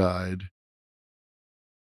dad died,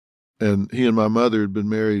 and he and my mother had been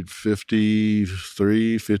married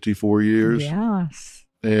 53, 54 years. Yes.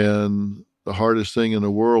 And the hardest thing in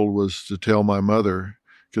the world was to tell my mother,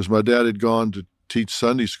 because my dad had gone to teach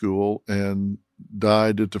Sunday school and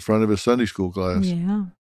died at the front of his Sunday school class. Yeah.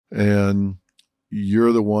 And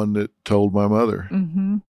you're the one that told my mother,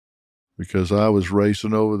 Mm-hmm. because I was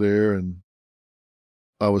racing over there and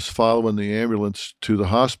I was following the ambulance to the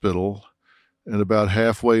hospital. And about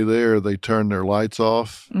halfway there, they turned their lights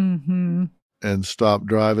off Mm-hmm. and stopped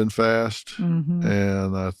driving fast. Mm-hmm.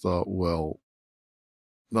 And I thought, well,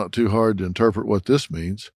 not too hard to interpret what this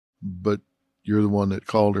means, but you're the one that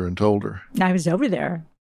called her and told her. I was over there.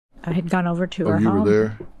 I had gone over to her you home. were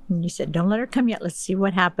there? And you said, don't let her come yet. Let's see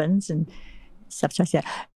what happens. And stuff. So I said,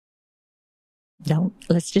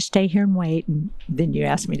 let's just stay here and wait. And then you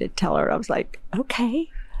asked me to tell her. I was like, okay.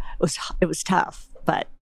 It was tough, but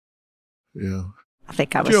Yeah. I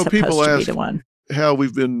think I was people supposed to be ask the one. how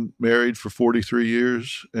we've been married for 43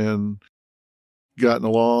 years and gotten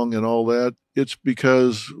along and all that. It's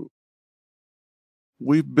because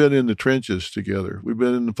we've been in the trenches together. We've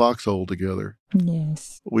been in the foxhole together.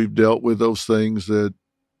 Yes. We've dealt with those things that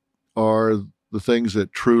are the things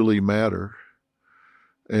that truly matter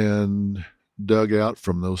and dug out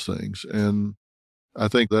from those things. And I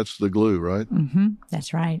think that's the glue, right? Mm-hmm.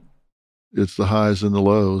 That's right. It's the highs and the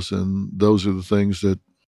lows, and those are the things that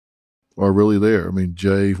are really there. I mean,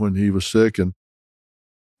 Jay, when he was sick, and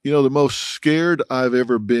the most scared I've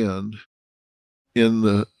ever been in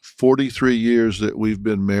the 43 years that we've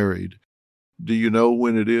been married. Do you know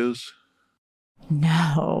when it is?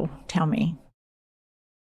 No, tell me.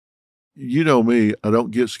 You know me, I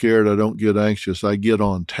don't get scared. I don't get anxious. I get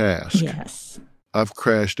on task. Yes. I've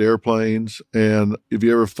crashed airplanes, and if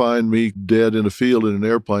you ever find me dead in a field in an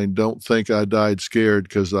airplane, don't think I died scared,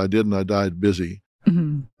 because I didn't. I died busy.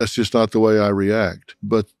 Mm-hmm. That's just not the way I react.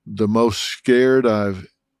 But the most scared I've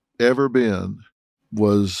ever been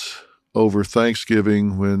was over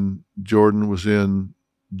Thanksgiving when Jordan was in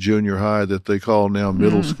junior high, that they call now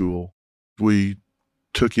middle school. We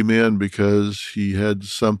took him in because he had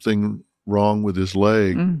something wrong with his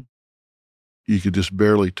leg. You could just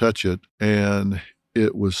barely touch it. And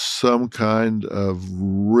it was some kind of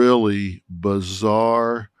really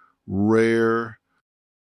bizarre, rare,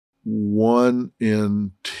 1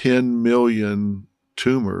 in 10 million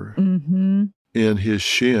tumor in his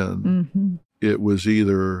shin. It was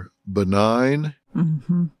either benign,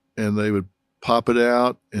 and they would pop it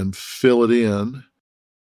out and fill it in,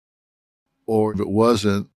 or if it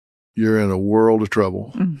wasn't, you're in a world of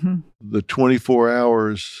trouble. The 24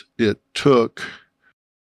 hours it took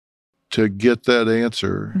to get that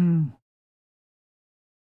answer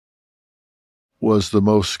was the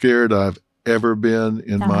most scared I've ever been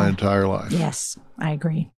in my entire life. Yes, I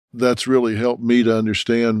agree. That's really helped me to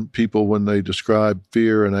understand people when they describe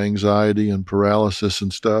fear and anxiety and paralysis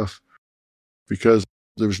and stuff, because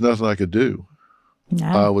there was nothing I could do. No.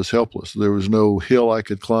 I was helpless. There was no hill I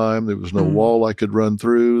could climb. There was no wall I could run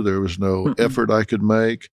through. There was no effort I could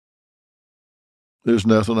make. There's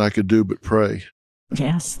nothing I could do but pray.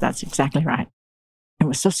 Yes, that's exactly right. It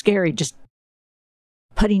was so scary just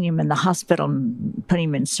putting him in the hospital and putting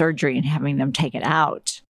him in surgery and having them take it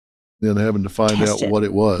out. Then having to find Test out it. what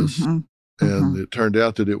it was. Mm-hmm. And it turned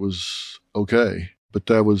out that it was okay. But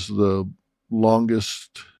that was the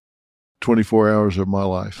longest 24 hours of my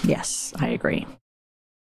life. Yes, I agree.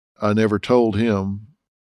 I never told him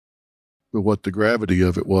what the gravity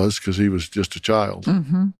of it was because he was just a child.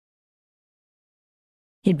 Mm-hmm.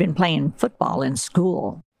 He'd been playing football in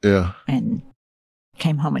school. Yeah. And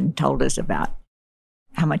came home and told us about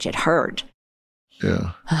how much it hurt.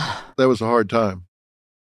 Yeah. That was a hard time.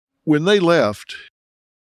 When they left,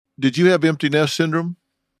 did you have empty nest syndrome?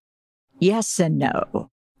 Yes and no.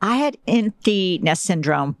 I had empty nest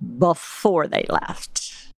syndrome before they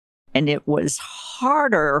left. And it was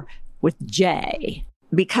harder with Jay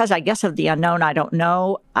because I guess of the unknown. I don't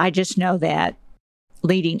know. I just know that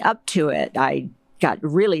leading up to it, I got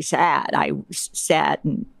really sad. I sat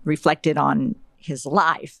and reflected on his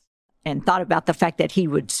life and thought about the fact that he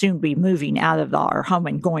would soon be moving out of our home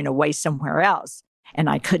and going away somewhere else. And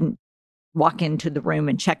I couldn't walk into the room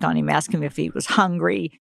and check on him, ask him if he was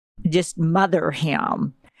hungry, just mother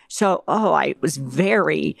him. So, I was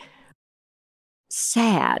very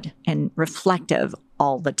sad and reflective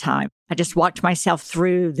all the time. I just walked myself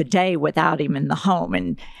through the day without him in the home.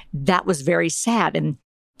 And that was very sad. And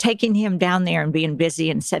taking him down there and being busy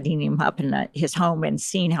and setting him up in his home and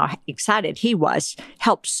seeing how excited he was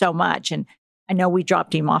helped so much. And I know we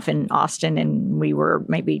dropped him off in Austin and we were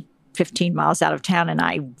maybe 15 miles out of town and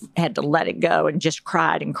I had to let it go and just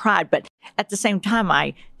cried and cried. But at the same time,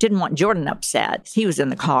 I didn't want Jordan upset. He was in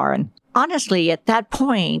the car. And honestly, at that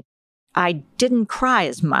point, I didn't cry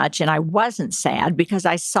as much and I wasn't sad because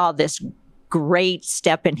I saw this great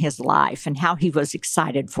step in his life and how he was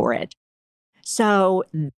excited for it. So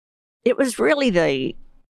it was really the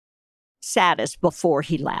saddest before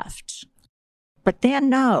he left. But then,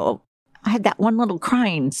 no, I had that one little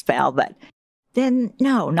crying spell, but then,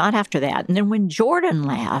 no, not after that. And then when Jordan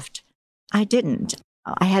left, I didn't.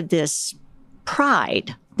 I had this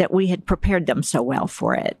pride that we had prepared them so well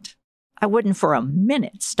for it. I wouldn't for a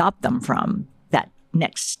minute stop them from that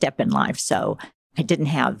next step in life. So I didn't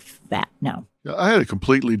have that, no. I had a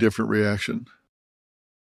completely different reaction.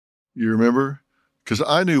 You remember? Because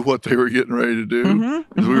I knew what they were getting ready to do.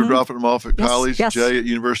 Because we were dropping them off at college, Jay at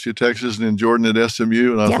University of Texas, and then Jordan at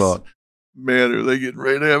SMU. And I thought, man, are they getting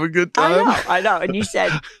ready to have a good time? I know. And you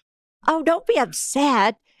said, oh, don't be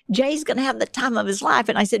upset. Jay's going to have the time of his life.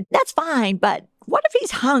 And I said, that's fine. But what if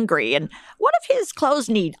he's hungry? And what if his clothes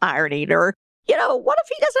need ironing? Or, what if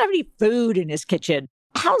he doesn't have any food in his kitchen?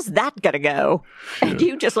 How's that going to go? Yeah. And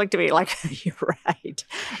you just looked at me like, you're right.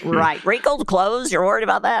 Right. Wrinkled clothes, you're worried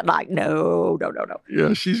about that? Like, no.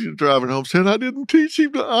 Yeah, she's driving home saying, I didn't teach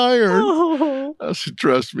him to iron. Oh. I said,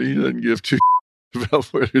 trust me, he doesn't give two about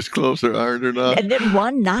whether his clothes are ironed or not. And then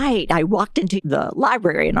one night, I walked into the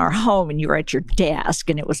library in our home, and you were at your desk,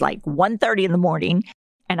 and it was like 1:30 in the morning,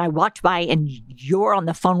 and I walked by, and you're on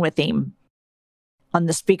the phone with him on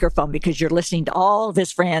the speakerphone because you're listening to all of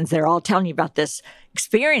his friends. They're all telling you about this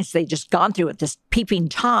experience they just gone through with this peeping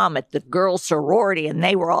Tom at the girls' sorority, and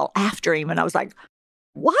they were all after him. And I was like,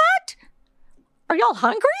 what? Are y'all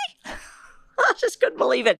hungry? I just couldn't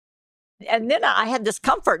believe it. And then I had this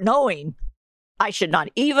comfort knowing I should not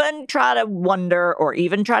even try to wonder or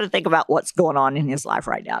even try to think about what's going on in his life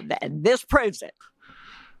right now. And this proves it.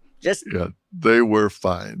 They were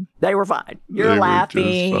fine. They were fine. You're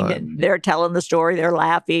laughing, and they're telling the story. They're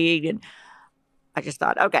laughing. And I just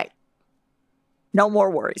thought, okay, no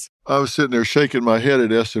more worries. I was sitting there shaking my head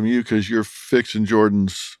at SMU because you're fixing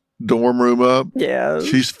Jordan's dorm room up. Yes.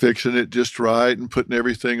 She's fixing it just right and putting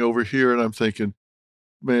everything over here. And I'm thinking,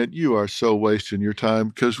 man, you are so wasting your time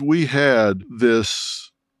because we had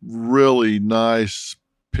this really nice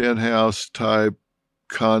penthouse type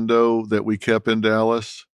condo that we kept in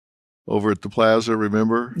Dallas. Over at the plaza,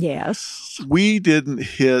 remember? Yes. We didn't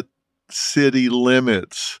hit city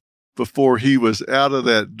limits before he was out of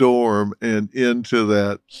that dorm and into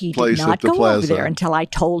that place at the plaza. He did not go over there until I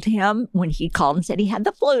told him when he called and said he had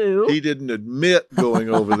the flu. He didn't admit going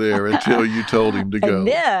over there until you told him to go. And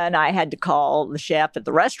then I had to call the chef at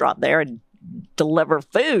the restaurant there and deliver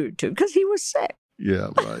food to him because he was sick. Yeah,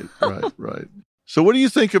 right. So what do you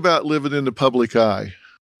think about living in the public eye?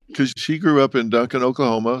 Because she grew up in Duncan,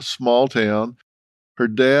 Oklahoma, small town. Her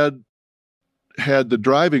dad had the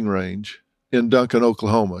driving range in Duncan,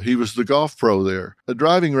 Oklahoma. He was the golf pro there. A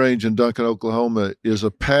driving range in Duncan, Oklahoma is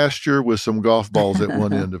a pasture with some golf balls at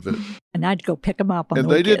one end of it. And I'd go pick them up on And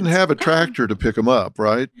they didn't have a tractor to pick them up,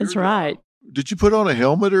 right? That's right. Did you put on a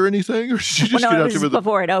helmet or anything? Or did you just Well, no, get it out there was with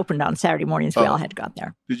before it opened on Saturday mornings. We all had to go out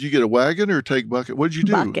there. Did you get a wagon or take bucket? What did you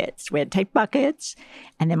do? Buckets. We had to take buckets.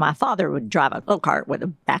 And then my father would drive a little cart with a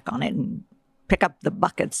back on it and pick up the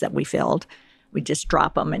buckets that we filled. We'd just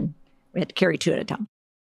drop them, and we had to carry 2 at a time.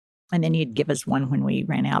 And then he'd give us one when we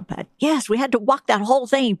ran out. But yes, we had to walk that whole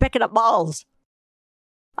thing picking up balls.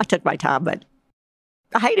 I took my time, but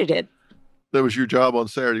I hated it. That was your job on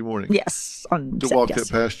Saturday morning? Yes. To walk that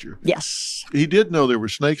pasture? Yes. He did know there were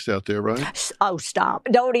snakes out there, right? Oh, stop.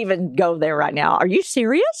 Don't even go there right now. Are you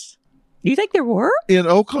serious? Do you think there were? In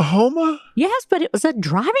Oklahoma? Yes, but it was a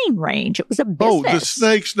driving range. It was a business. Oh, the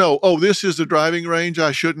snakes. No. Oh, this is the driving range.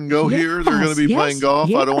 I shouldn't go here. They're going to be playing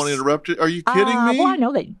golf. I don't want to interrupt it. Are you kidding me? Well, I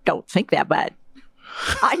know they don't think that, but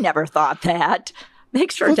I never thought that.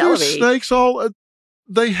 Thanks for telling me. There's snakes all.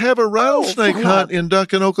 They have a rattlesnake hunt in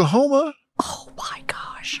Duncan, Oklahoma. Oh, my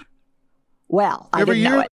gosh. Well, I Every didn't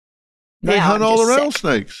year, know it. They Now hunt I'm all the just sick.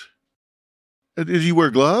 rattlesnakes. Did you wear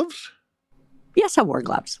gloves? Yes, I wore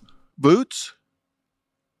gloves. Boots?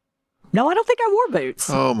 No, I don't think I wore boots.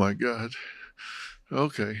 Oh, my God.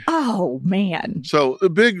 Okay. Oh, man. So the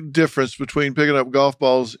big difference between picking up golf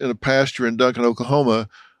balls in a pasture in Duncan, Oklahoma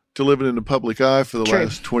to living in the public eye for the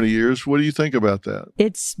last 20 years. What do you think about that?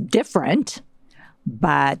 It's different,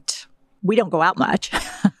 but we don't go out much.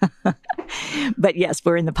 But yes,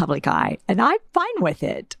 we're in the public eye, and I'm fine with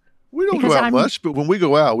it. We don't go out much, but when we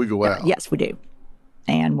go out, we go out. Yes, we do.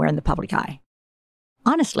 And we're in the public eye.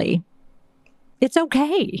 Honestly, it's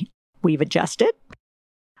okay. We've adjusted.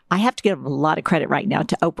 I have to give a lot of credit right now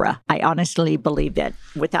to Oprah. I honestly believe that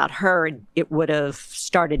without her, it would have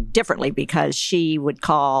started differently, because she would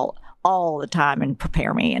call all the time and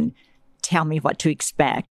prepare me and tell me what to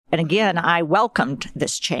expect. And again, I welcomed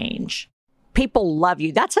this change. People love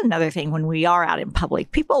you. That's another thing when we are out in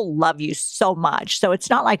public. People love you so much. So it's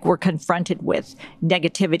not like we're confronted with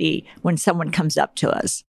negativity when someone comes up to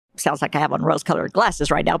us. Sounds like I have on rose-colored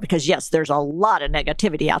glasses right now, because yes, there's a lot of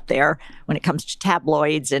negativity out there when it comes to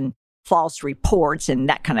tabloids and false reports and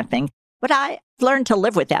that kind of thing. But I learned to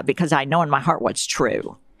live with that, because I know in my heart what's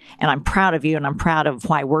true. And I'm proud of you, and I'm proud of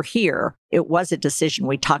why we're here. It was a decision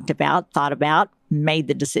we talked about, thought about, made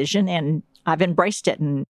the decision, and I've embraced it.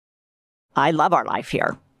 And I love our life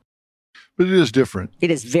here. But it is different.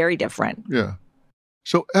 It is very different. Yeah.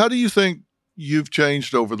 So how do you think you've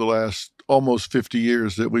changed over the last almost 50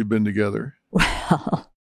 years that we've been together? Well,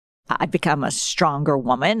 I've become a stronger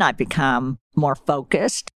woman. I've become more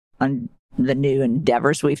focused on the new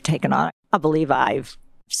endeavors we've taken on. I believe I've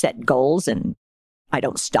set goals, and I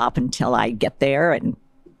don't stop until I get there. And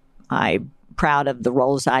I'm proud of the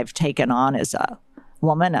roles I've taken on as a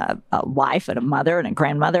woman, a wife, and a mother, and a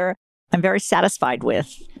grandmother. I'm very satisfied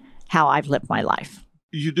with how I've lived my life.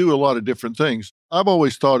 You do a lot of different things. I've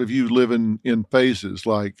always thought of you living in phases.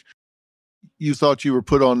 Like, you thought you were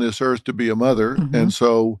put on this earth to be a mother, and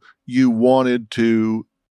so you wanted to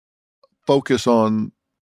focus on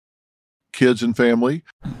kids and family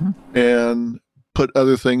and put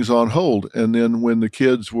other things on hold. And then when the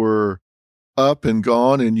kids were up and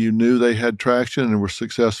gone and you knew they had traction and were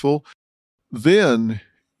successful, then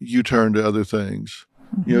you turned to other things.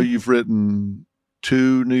 You know, you've written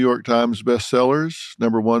 2 New York Times bestsellers,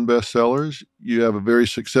 #1 bestsellers. You have a very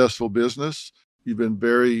successful business. You've been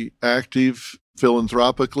very active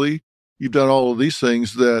philanthropically. You've done all of these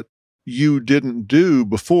things that you didn't do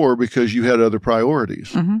before because you had other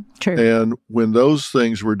priorities. True. And when those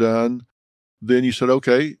things were done, then you said,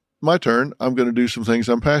 okay, my turn. I'm going to do some things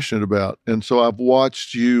I'm passionate about. And so I've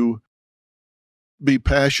watched you be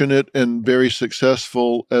passionate and very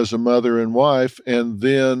successful as a mother and wife, and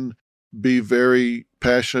then be very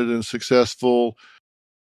passionate and successful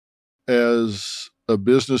as a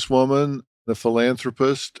businesswoman, a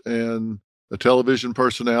philanthropist, and a television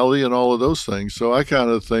personality, and all of those things. So I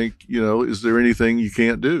kind of think, is there anything you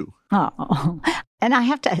can't do? Oh, and I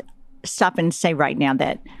have to stop and say right now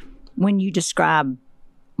that when you describe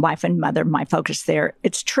wife and mother, my focus there,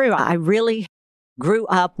 it's true. I really grew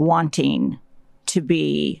up wanting to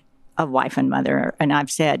be a wife and mother. And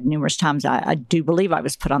I've said numerous times, I do believe I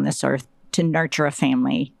was put on this earth to nurture a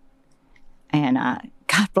family. And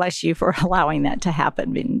God bless you for allowing that to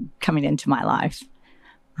happen and coming into my life.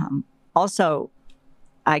 Also,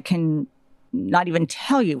 I can not even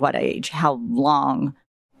tell you what age, how long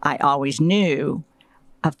I always knew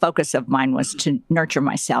a focus of mine was to nurture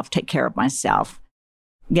myself, take care of myself.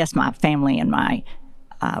 Yes, my family and my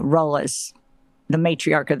role as the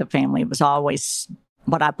matriarch of the family was always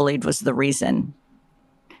what I believed was the reason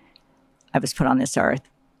I was put on this earth.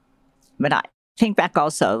 But I think back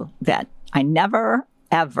also that I never,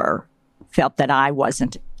 ever felt that I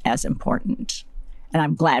wasn't as important. And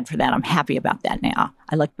I'm glad for that. I'm happy about that now.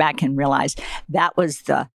 I look back and realize that was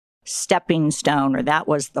the stepping stone, or that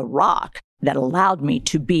was the rock that allowed me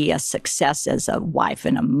to be a success as a wife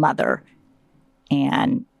and a mother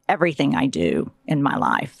and everything I do in my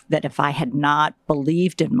life. That if I had not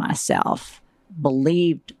believed in myself,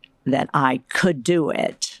 believed that I could do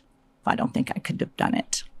it, I don't think I could have done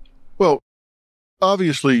it. Well,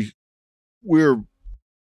 obviously, we're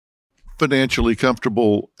financially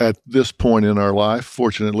comfortable at this point in our life,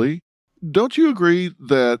 fortunately. Don't you agree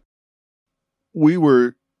that we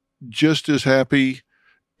were just as happy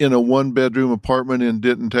in a one-bedroom apartment in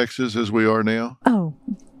Denton, Texas, as we are now? Oh,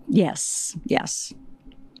 yes, yes.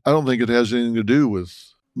 I don't think it has anything to do with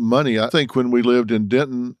money. I think when we lived in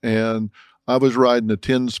Denton and I was riding a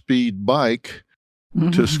 10-speed bike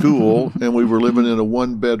to school and we were living in a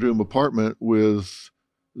one-bedroom apartment with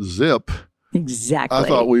Zip, exactly. I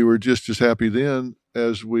thought we were just as happy then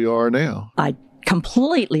as we are now. I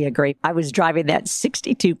completely agree. I was driving that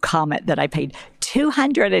 62 Comet that I paid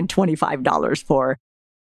 $225 for.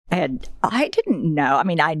 And I didn't know. I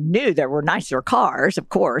mean, I knew there were nicer cars, of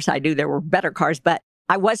course. I knew there were better cars, but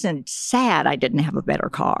I wasn't sad I didn't have a better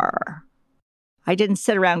car. I didn't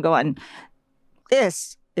sit around going,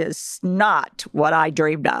 this is not what I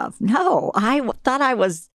dreamed of. No, I thought I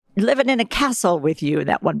was living in a castle with you in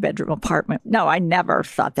that one-bedroom apartment. No, I never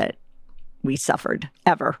thought that we suffered,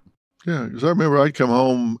 ever. Yeah, because I remember I'd come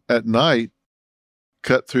home at night,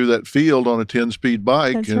 cut through that field on a 10-speed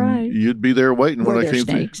bike, That's and right. you'd be there waiting Were when I there came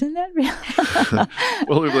snakes in that?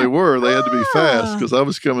 Well, if they were, they had to be fast because I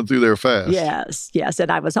was coming through there fast. Yes, yes. And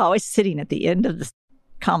I was always sitting at the end of the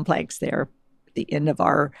complex there, at the end of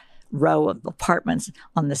our row of apartments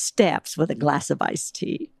on the steps with a glass of iced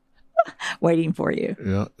tea waiting for you.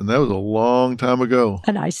 Yeah, and that was a long time ago.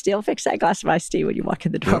 And I still fix that glass of iced tea when you walk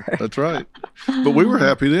in the door. Yeah, that's right. But we were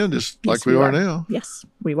happy then, just Yes, like we are now. Yes,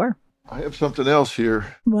 we were. I have something else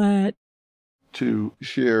here What? to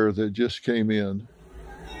share that just came in.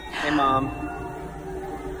 Hey, Mom.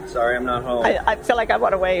 Sorry I'm not home. I feel like I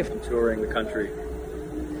want to wave. I'm touring the country.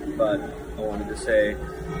 But I wanted to say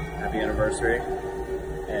happy anniversary.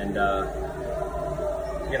 And,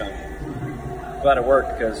 glad it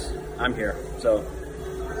worked because I'm here. So,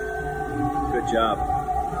 good job.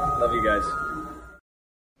 Love you guys.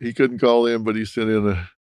 He couldn't call in, but he sent in a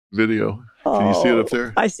video. Can you see it up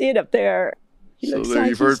there? I see it up there. He So looks there like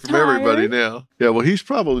you've heard he's from everybody tired. now. Yeah, well, he's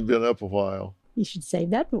probably been up a while. You should save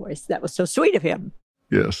that voice. That was so sweet of him.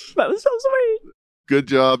 Yes. That was so sweet. Good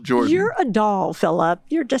job, Jordan. You're a doll, Philip.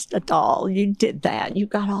 You're just a doll. You did that. You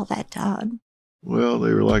got all that done. Well,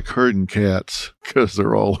 they were like herding cats because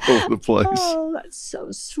they're all over the place. Oh, that's so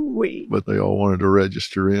sweet. But they all wanted to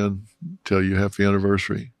register in, tell you happy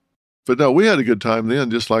anniversary. But no, we had a good time then,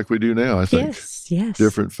 just like we do now, I think. Yes.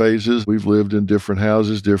 Different phases. We've lived in different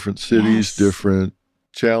houses, different cities, Yes. different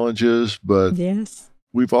challenges, but Yes.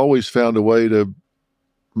 we've always found a way to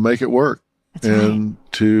make it work That's and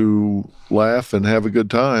to laugh and have a good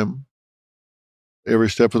time every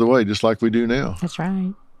step of the way, just like we do now. That's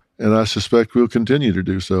right. And I suspect we'll continue to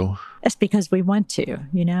do so. That's because we want to,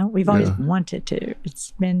 We've always Yeah. wanted to.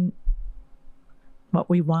 It's been what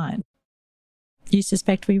we want. You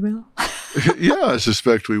suspect we will? Yeah, I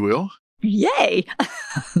suspect we will. Yay!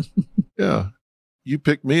 Yeah. You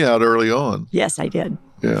picked me out early on. Yes, I did.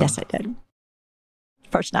 Yeah. Yes, I did.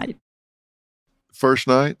 First night. First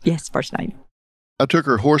night, Yes, first night. I took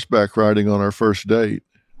her horseback riding on our first date.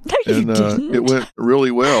 No, you And didn't. it went really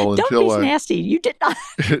well Don't until be nasty. You did not.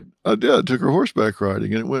 I did. I took her horseback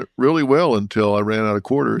riding, and it went really well until I ran out of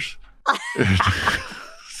quarters. I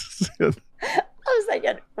was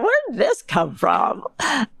thinking, where'd this come from?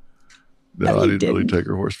 No, you I didn't really didn't. take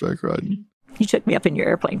her horseback riding. You took me up in your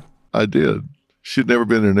airplane. I did. She'd never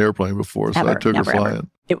been in an airplane before, so I Ever, took never, her ever. flying.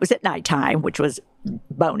 It was at nighttime, which was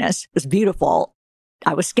bonus. It was beautiful.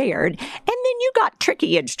 I was scared. And then you got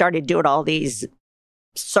tricky and started doing all these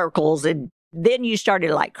circles. And then you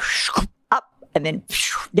started like up and then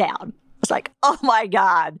down. It's like, oh my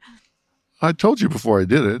God. I told you before I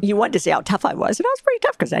did it. You wanted to see how tough I was. And I was pretty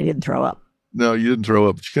tough because I didn't throw up. No, you didn't throw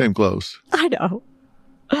up, but you came close. I know.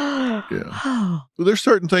 Yeah. Well, there's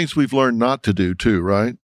certain things we've learned not to do too,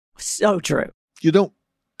 right? So true. You don't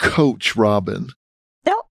coach Robin.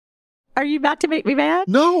 No. Are you about to make me mad?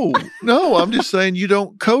 No, I'm just saying you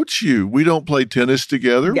don't coach you. We don't play tennis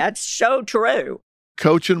together. That's so true.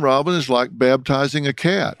 Coaching Robin is like baptizing a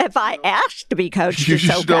cat. If I ask to be coached, You it's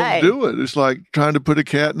just okay. don't do it. It's like trying to put a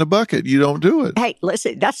cat in a bucket. You don't do it. Hey,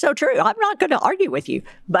 listen, that's so true. I'm not going to argue with you.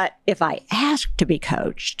 But if I ask to be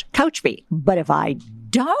coached, coach me. But if I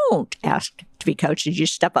don't ask to be coached and you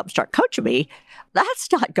step up and start coaching me,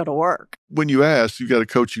 that's not going to work. When you ask, you got to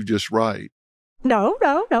coach you just right. No.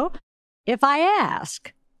 If I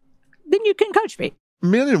ask, then you can coach me.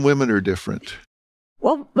 Men and women are different.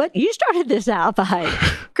 Well, but you started this out by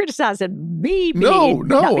criticizing me No,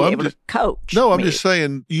 not being I'm able just, to coach. No, I'm me. just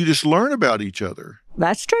saying you just learn about each other.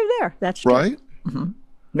 That's true there. That's true. Right? Mm-hmm.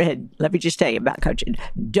 Let me just tell you about coaching.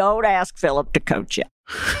 Don't ask Philip to coach you.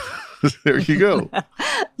 There you go.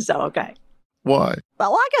 So, okay. Why?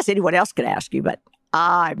 Well, I guess anyone else could ask you, but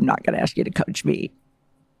I'm not going to ask you to coach me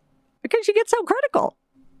because you get so critical.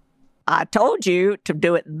 I told you to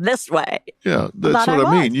do it this way. Yeah, that's what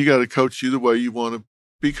I mean. You got to coach you the way you want to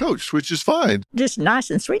be coached, which is fine. Just nice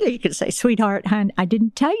and sweetly, you could say, sweetheart, hon, I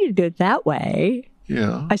didn't tell you to do it that way.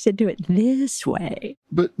 Yeah. I said, do it this way.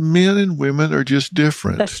 But men and women are just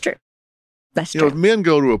different. That's true. That's You true. know, if men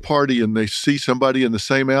go to a party and they see somebody in the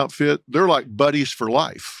same outfit, they're like buddies for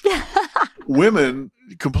life. Women,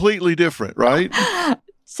 completely different, right?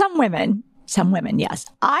 Some women, yes.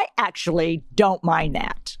 I actually don't mind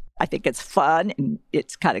that. I think it's fun and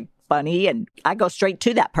it's kind of funny. And I go straight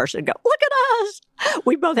to that person and go, look at us.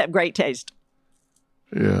 We both have great taste.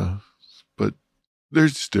 Yeah. But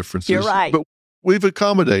there's differences. You're right. But we've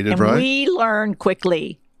accommodated, And right? we learn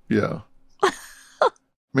quickly. Yeah.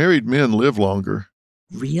 Married men live longer.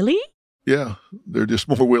 Really? Yeah. They're just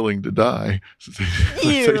more willing to die.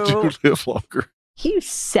 They Ew. do live longer. You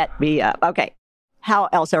set me up. Okay. How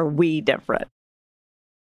else are we different?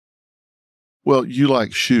 Well, you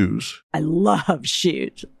like shoes. I love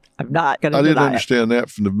shoes. I'm not going to I didn't deny understand that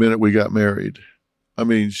from the minute we got married. I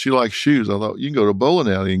mean, she likes shoes. I thought you can go to a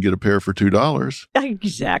bowling alley and get a pair for $2. it.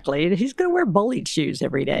 Exactly. He's going to wear bowling shoes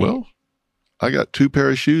every day. Well, I got 2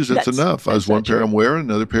 pairs of shoes. That's enough. I was one pair I'm wearing,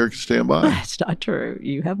 another pair can stand by. That's not true.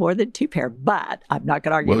 You have more than 2 pair, but I'm not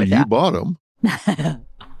going to argue Well, with you that. bought them.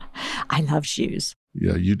 I love shoes.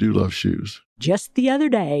 Yeah, you do love shoes. Just the other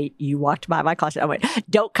day, you walked by my closet. I went,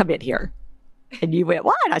 don't come in here. And you went,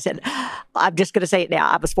 why? And I said, I'm just going to say it now.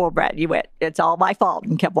 I'm a spoiled brat. And you went, it's all my fault,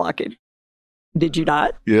 and kept walking. Did you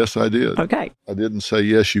not? Yes, I did. Okay. I didn't say,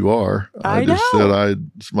 yes, you are. I just know. said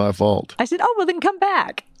it's my fault. I said, oh, well, then come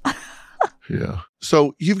back. Yeah.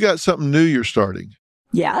 So you've got something new you're starting,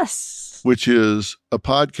 Yes. which is a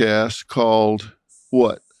podcast called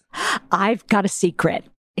what? I've got a secret.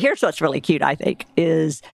 Here's what's really cute, I think,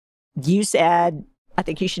 is you said, I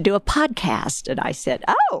think you should do a podcast. And I said,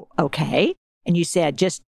 oh, okay. And you said,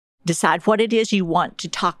 just decide what it is you want to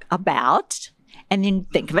talk about and then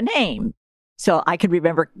think of a name. So I could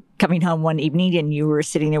remember coming home one evening and you were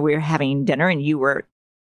sitting there, we were having dinner and you were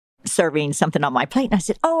serving something on my plate. And I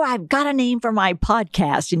said, oh, I've got a name for my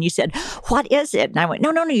podcast. And you said, what is it? And I went,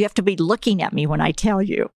 no, you have to be looking at me when I tell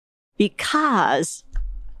you. Because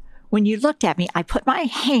when you looked at me, I put my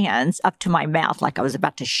hands up to my mouth like I was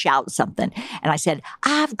about to shout something. And I said,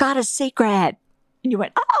 I've got a secret. And you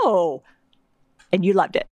went, oh, and you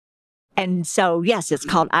loved it. And so, yes, it's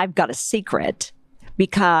called I've Got a Secret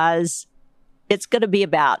because it's going to be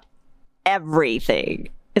about everything.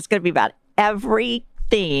 It's going to be about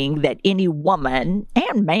everything that any woman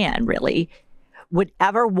and man really would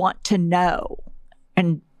ever want to know.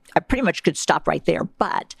 And I pretty much could stop right there,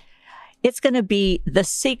 but it's going to be the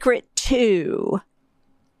secret to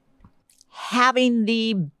having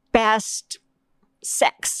the best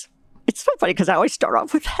sex. It's so funny because I always start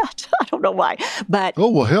off with that. I don't know why, but Oh,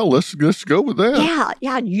 well, hell, let's go with that.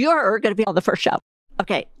 yeah, you're going to be on the first show.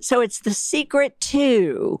 Okay, so it's the secret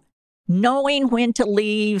to knowing when to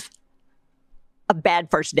leave a bad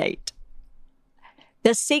first date.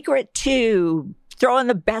 The secret to throwing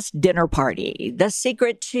the best dinner party. The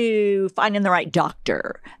secret to finding the right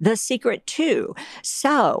doctor. The secret to.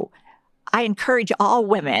 So I encourage all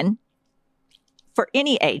women for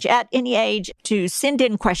any age, at any age, to send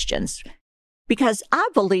in questions because I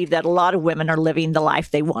believe that a lot of women are living the life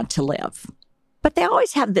they want to live. But they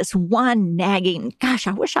always have this one nagging, gosh,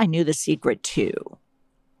 I wish I knew the secret too.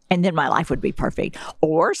 And then my life would be perfect.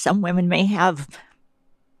 Or some women may have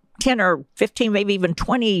 10 or 15, maybe even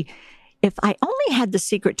 20. If I only had the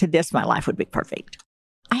secret to this, my life would be perfect.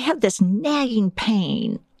 I have this nagging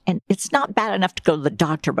pain, and it's not bad enough to go to the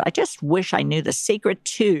doctor, but I just wish I knew the secret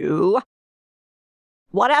to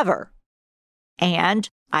whatever. And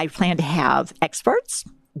I plan to have experts,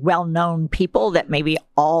 well-known people that maybe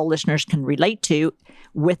all listeners can relate to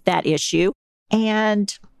with that issue.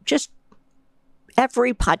 And just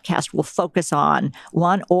every podcast will focus on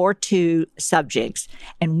 1 or 2 subjects,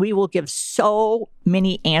 and we will give so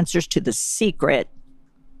many answers to the secret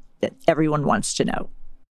that everyone wants to know.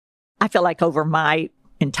 I feel like over my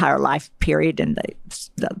entire life period and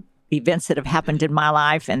the events that have happened in my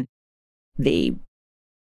life and the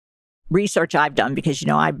research I've done, because,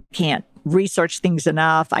 I can't research things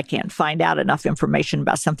enough. I can't find out enough information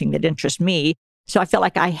about something that interests me. So I feel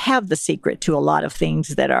like I have the secret to a lot of things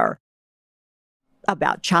that are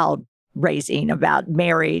about child raising, about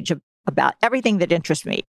marriage, about everything that interests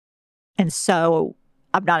me. And so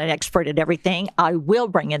I'm not an expert at everything. I will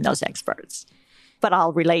bring in those experts, but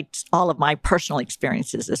I'll relate all of my personal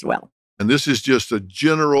experiences as well. And this is just a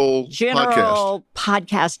general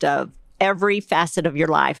podcast of every facet of your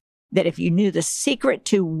life, that if you knew the secret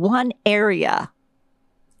to one area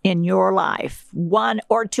in your life, 1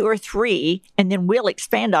 or 2 or 3, and then we'll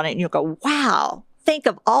expand on it and you'll go, wow, think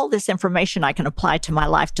of all this information I can apply to my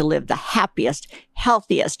life to live the happiest,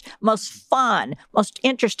 healthiest, most fun, most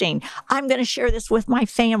interesting. I'm going to share this with my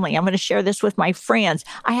family. I'm going to share this with my friends.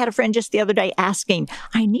 I had a friend just the other day asking,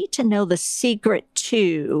 I need to know the secret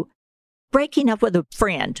to breaking up with a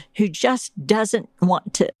friend who just doesn't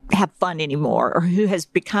want to have fun anymore, or who has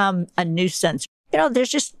become a nuisance. There's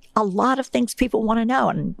just a lot of things people want to know,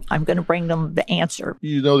 and I'm going to bring them the answer.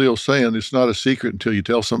 You know the old saying, it's not a secret until you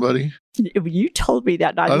tell somebody? You told me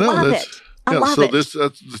that, and I love it. I love it. That's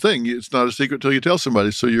the thing. It's not a secret until you tell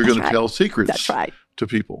somebody, so you're going to tell secrets. That's right. To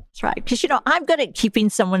people. That's right. Because, I'm good at keeping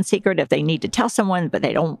someone's secret. If they need to tell someone, but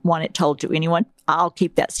they don't want it told to anyone, I'll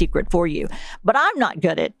keep that secret for you. But I'm not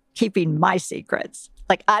good at keeping my secrets.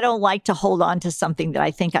 Like, I don't like to hold on to something that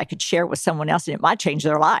I think I could share with someone else and it might change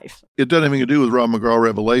their life. It doesn't have anything to do with Rob McGraw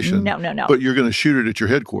Revelation. No. But you're going to shoot it at your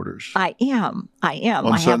headquarters. I am.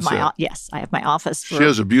 On Sunset. I have my office. She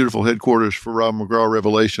has a beautiful headquarters for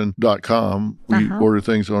RobMcGrawRevelation.com. We order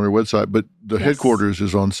things on her website, but the headquarters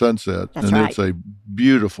is on Sunset. That's right. It's a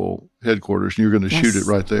beautiful headquarters, and you're going to shoot it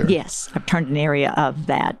right there. Yes. I've turned an area of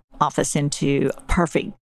that office into a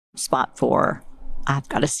perfect spot for I've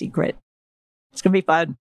got a secret. It's going to be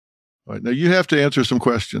fun. All right. Now, you have to answer some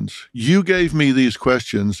questions. You gave me these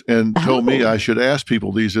questions and told me I should ask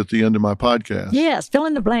people these at the end of my podcast. Yes, fill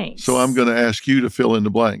in the blanks. So I'm going to ask you to fill in the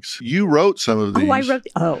blanks. You wrote some of these. Oh, I wrote.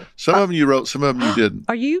 Some of them you wrote, some of them you didn't.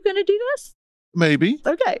 Are you going to do this? Maybe.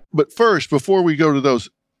 Okay. But first, before we go to those,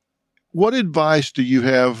 what advice do you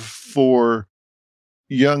have for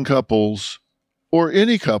young couples or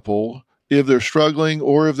any couple if they're struggling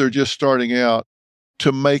or if they're just starting out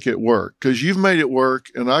to make it work? Because you've made it work,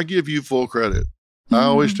 and I give you full credit. I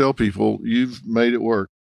always tell people you've made it work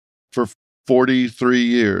for 43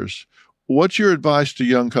 years. What's your advice to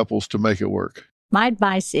young couples to make it work? My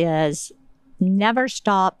advice is never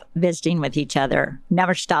stop visiting with each other.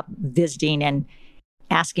 Never stop visiting and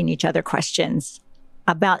asking each other questions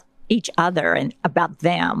about each other and about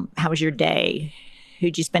them. How was your day?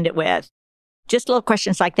 Who'd you spend it with? Just little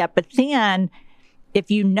questions like that. But then if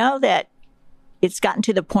you know that it's gotten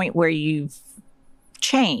to the point where you've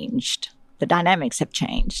changed, the dynamics have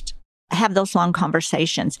changed, have those long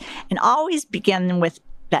conversations, and always begin with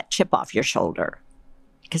that chip off your shoulder.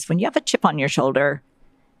 Because when you have a chip on your shoulder,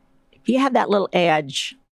 if you have that little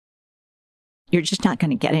edge, you're just not going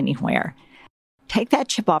to get anywhere. Take that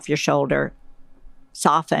chip off your shoulder,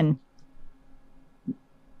 soften,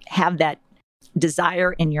 have that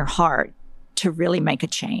desire in your heart to really make a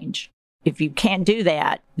change. If you can't do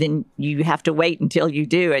that, then you have to wait until you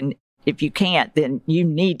do. And if you can't, then you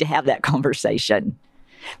need to have that conversation.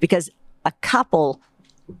 Because a couple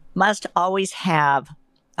must always have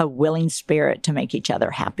a willing spirit to make each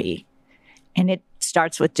other happy. And it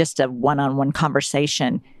starts with just a one-on-one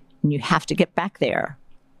conversation, and you have to get back there.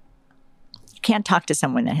 You can't talk to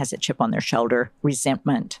someone that has a chip on their shoulder,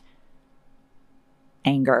 resentment,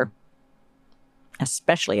 anger,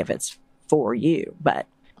 especially if it's for you. But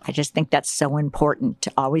I just think that's so important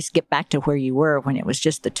to always get back to where you were when it was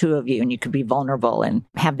just the two of you and you could be vulnerable and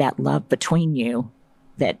have that love between you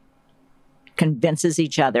that convinces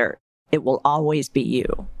each other it will always be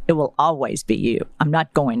you. It will always be you. I'm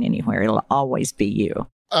not going anywhere. It'll always be you.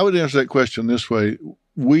 I would answer that question this way.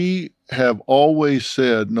 We have always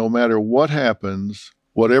said, no matter what happens,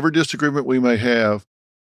 whatever disagreement we may have,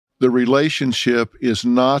 the relationship is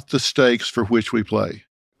not the stakes for which we play.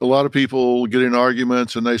 A lot of people get in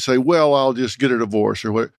arguments and they say, well, I'll just get a divorce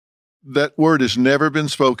or what. That word has never been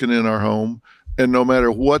spoken in our home. And no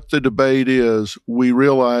matter what the debate is, we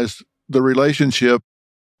realize the relationship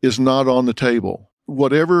is not on the table.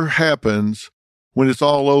 Whatever happens, when it's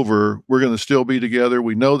all over, we're going to still be together.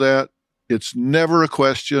 We know that. It's never a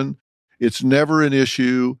question. It's never an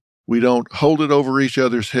issue. We don't hold it over each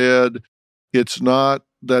other's head. It's not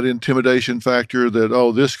that intimidation factor that,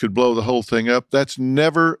 oh, this could blow the whole thing up. That's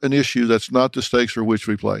never an issue. That's not the stakes for which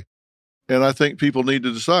we play. And I think people need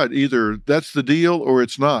to decide either that's the deal or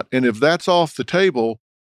it's not. And if that's off the table,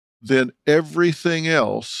 then everything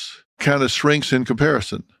else kind of shrinks in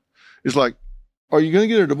comparison. It's like, are you going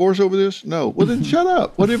to get a divorce over this? No. Well, then shut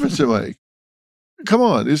up. What difference does it make? Come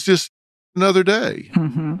on. It's just another day.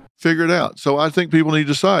 Figure it out. So I think people need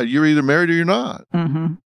to decide. You're either married or you're not.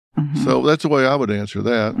 So that's the way I would answer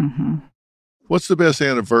that. What's the best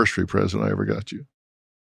anniversary present I ever got you?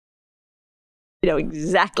 You know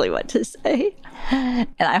exactly what to say. And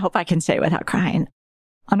I hope I can say it without crying.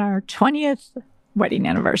 On our 20th wedding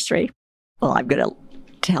anniversary, well, I'm going to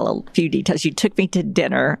tell a few details. You took me to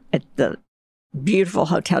dinner at the beautiful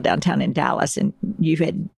hotel downtown in Dallas, and you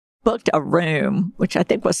had booked a room, which I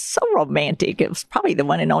think was so romantic. It was probably the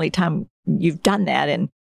one and only time you've done that. And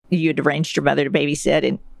you had arranged your mother to babysit,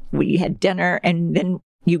 and we had dinner. And then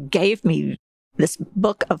you gave me this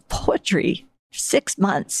book of poetry. 6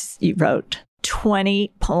 months you wrote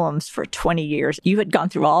 20 poems for 20 years. You had gone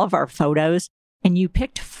through all of our photos, and you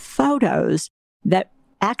picked photos that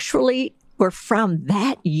actually were from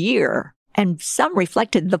that year. And some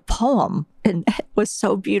reflected the poem, and it was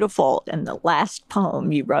so beautiful. And the last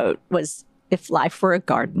poem you wrote was, "If life were a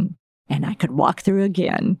garden and I could walk through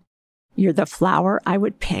again, you're the flower I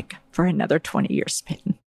would pick for another 20-year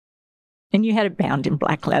span." And you had it bound in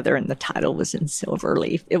black leather, and the title was in silver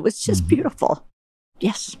leaf. It was just beautiful.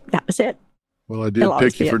 Yes, that was it. Well, I did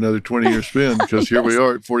pick you for another 20-year spin, because here we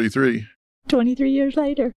are at 43. 23 years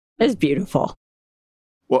later. It was beautiful.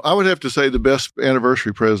 Well, I would have to say the best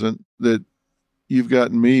anniversary present that you've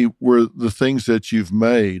gotten me were the things that you've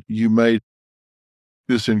made. You made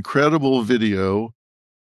this incredible video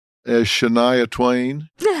as Shania Twain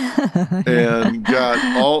and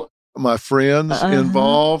got all my friends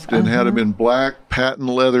involved and had them in black patent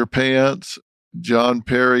leather pants. John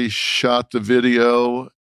Perry shot the video.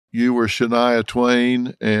 You were Shania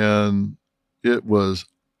Twain, and it was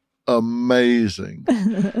amazing.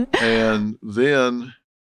 And then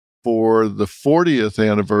for the 40th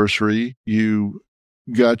anniversary, you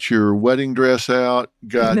got your wedding dress out,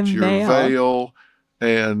 got your veil,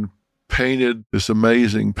 and painted this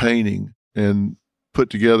amazing painting and put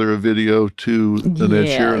together a video to the Ed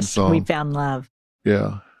Sheeran song. We Found Love.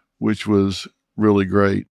 Yeah, which was really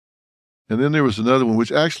great. And then there was another one,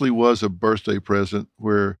 which actually was a birthday present,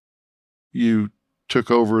 where you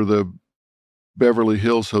took over the Beverly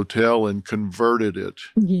Hills Hotel and converted it.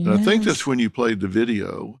 Yes. And I think that's when you played the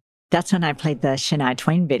video. That's when I played the Shania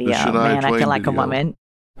Twain video. I feel like a woman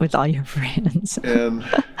with all your friends. And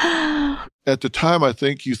at the time, I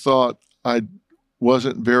think you thought I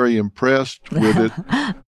wasn't very impressed with it.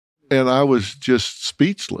 And I was just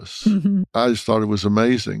speechless. I just thought it was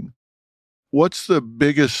amazing. What's the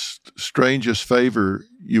biggest, strangest favor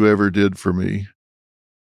you ever did for me?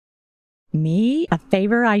 Me? A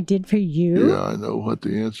favor I did for you? Yeah, I know what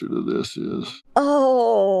the answer to this is.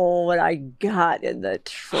 Oh, what I got in the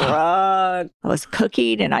truck. I was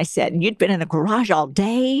cooking, and I said, you'd been in the garage all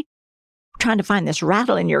day trying to find this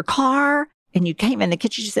rattle in your car. And you came in the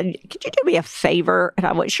kitchen, you said, could you do me a favor? And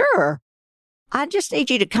I went, sure. I just need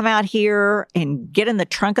you to come out here and get in the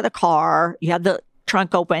trunk of the car. You had the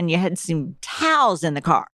trunk open. You had some towels in the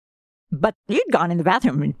car. But you'd gone in the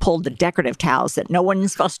bathroom and pulled the decorative towels that no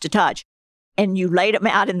one's supposed to touch. And you laid them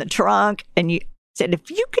out in the trunk. And you said, if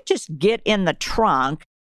you could just get in the trunk,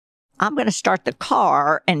 I'm going to start the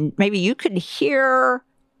car. And maybe you could hear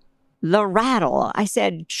the rattle. I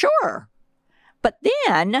said, sure. But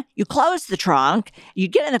then you close the trunk, you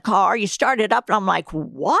get in the car, you start it up, and I'm like,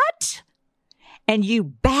 what? And you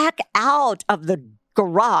back out of the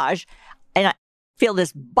garage, and I feel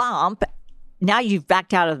this bump. Now you've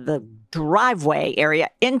backed out of the driveway area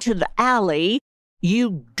into the alley.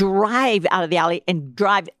 You drive out of the alley and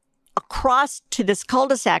drive across to this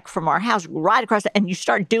cul-de-sac from our house, right across, and you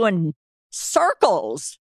start doing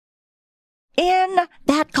circles in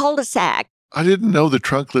that cul-de-sac. I didn't know the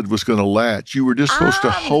trunk lid was going to latch. You were just supposed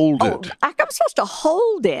to hold it. I'm supposed to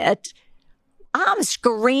hold it. I'm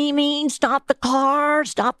screaming, stop the car,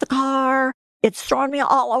 stop the car. It's throwing me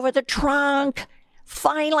all over the trunk.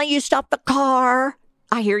 Finally, you stop the car.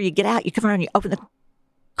 I hear you get out. You come around, you open the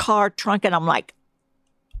car trunk, and I'm like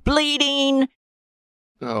bleeding.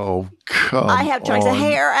 Oh, come on. I have chunks of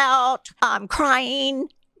hair out. I'm crying.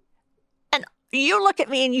 And you look at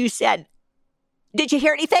me and you said, did you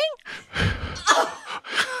hear anything?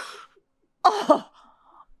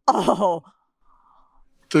 Oh.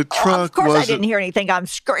 The trunk of course I didn't hear anything. I'm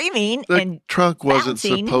screaming and the trunk wasn't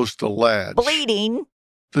bouncing, supposed to latch. Bleeding.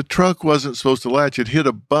 The trunk wasn't supposed to latch. It hit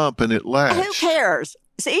a bump and it latched. Who cares?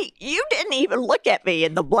 See, you didn't even look at me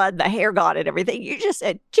and the blood, the hair got and everything. You just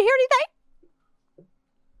said, did you hear anything?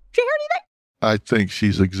 Did you hear anything? I think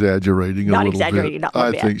she's exaggerating a Not little exaggerating, bit. not one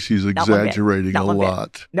I bit. think she's Not one bit. exaggerating Not a one bit.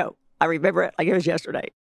 lot. No, I remember it like it was yesterday.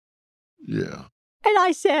 Yeah. And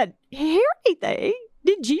I said, hear anything?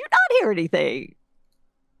 Did you not hear anything?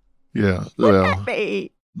 Yeah. Look Well, at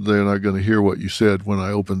me. they're not going to hear what you said when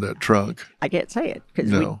I opened that trunk. I can't say it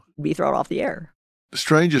because No. we'd be thrown off the air. The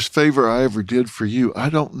strangest favor I ever did for you, I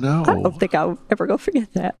don't know. I don't think I'll ever go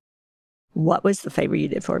forget that. What was the favor you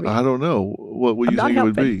did for me? I don't know. What would I'm you not think it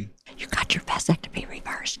would helping. be? You got your vasectomy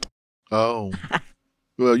reversed. Oh.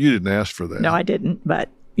 Well, you didn't ask for that. No, I didn't, but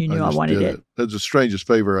you knew I just wanted did it. That's the strangest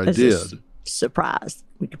favor I As a did. surprise.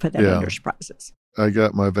 We could put that Yeah. under surprises. I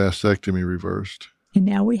got my vasectomy reversed And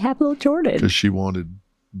now we have little Jordan. because she wanted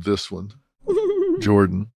this one,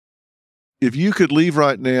 Jordan. If you could leave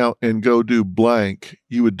right now and go do blank,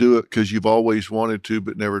 you would do it because you've always wanted to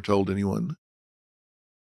but never told anyone.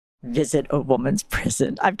 Visit a woman's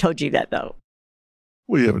prison. I've told you that, though.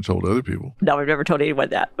 Well, you haven't told other people. No, I've never told anyone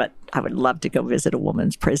that, but I would love to go visit a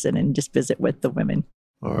woman's prison and just visit with the women.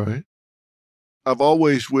 All right. I've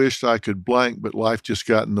always wished I could blank, but life just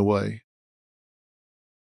got in the way.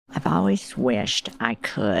 I've always wished I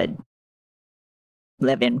could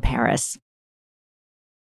live in Paris.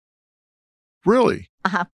 Really?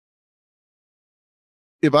 Uh-huh.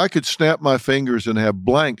 If I could snap my fingers and have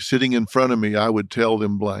blank sitting in front of me, I would tell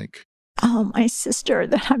them blank. Oh, my sister,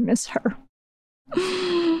 that I miss her.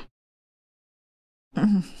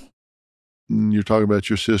 You're talking about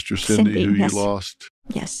your sister, Cindy, Cindy, who yes. you lost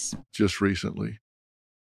Yes. just recently.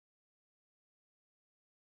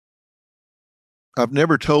 I've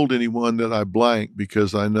never told anyone that I blank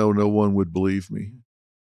because I know no one would believe me.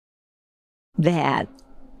 That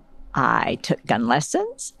I took gun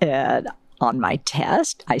lessons, and on my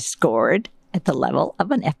test, I scored at the level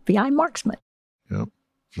of an FBI marksman. Yep,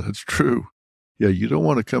 that's true. Yeah, you don't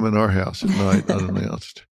want to come in our house at night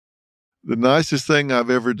unannounced. The nicest thing I've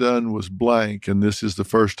ever done was blank, and this is the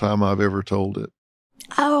first time I've ever told it.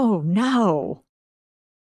 Oh, no.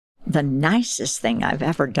 The nicest thing I've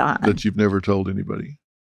ever done. That you've never told anybody.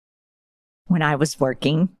 When I was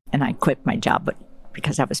working, and I quit my job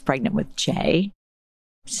because I was pregnant with Jay.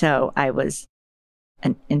 So I was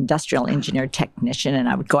an industrial engineer technician, and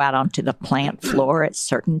I would go out onto the plant floor at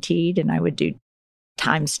Certainteed, and I would do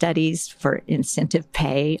time studies for incentive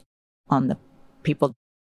pay on the people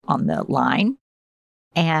on the line.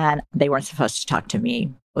 And they weren't supposed to talk to me.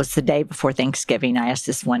 It was the day before Thanksgiving. I asked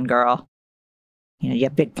this one girl, you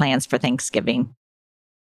have big plans for Thanksgiving?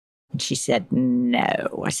 And she said,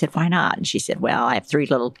 no. I said, why not? And she said, well, I have 3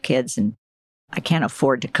 little kids and I can't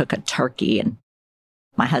afford to cook a turkey. And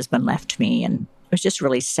my husband left me, and it was just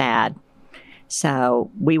really sad. So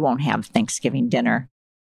we won't have Thanksgiving dinner.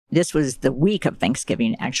 This was the week of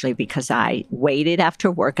Thanksgiving, actually, because I waited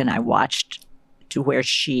after work and I watched to where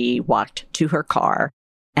she walked to her car.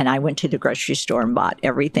 And I went to the grocery store and bought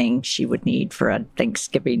everything she would need for a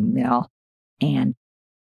Thanksgiving meal. And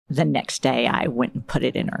the next day I went and put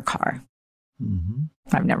it in her car. Mm-hmm.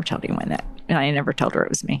 I've never told anyone that. And I never told her it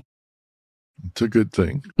was me. It's a good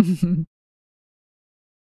thing.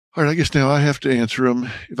 All right, I guess now I have to answer them.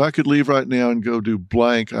 If I could leave right now and go do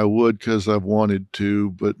blank, I would because I've wanted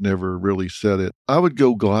to, but never really said it. I would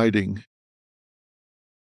go gliding.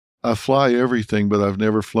 I fly everything, but I've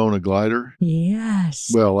never flown a glider.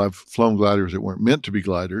 Yes. Well, I've flown gliders that weren't meant to be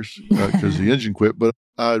gliders because the engine quit, but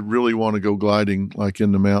I really want to go gliding like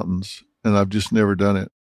in the mountains, and I've just never done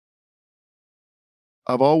it.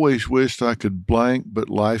 I've always wished I could blank, but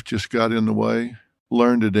life just got in the way.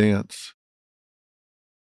 Learn to dance.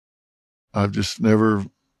 I've just never,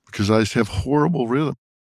 because I just have horrible rhythm.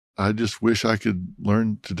 I just wish I could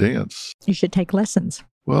learn to dance. You should take lessons.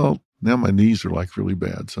 Well, now my knees are like really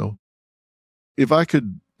bad. So if I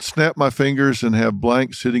could snap my fingers and have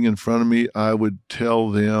blank sitting in front of me, I would tell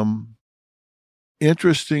them,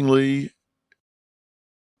 interestingly,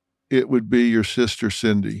 it would be your sister,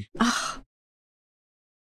 Cindy. Oh,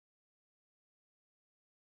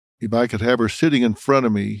 If I could have her sitting in front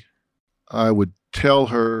of me, I would tell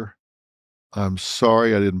her, I'm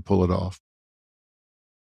sorry I didn't pull it off.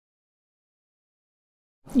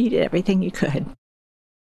 you did everything you could.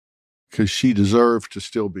 Because she deserved to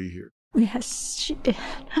still be here. Yes, she did.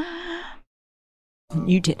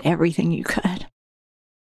 You did everything you could.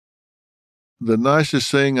 The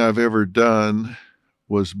nicest thing I've ever done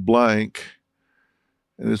was blank,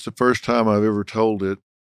 and it's the first time I've ever told it.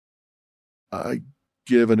 I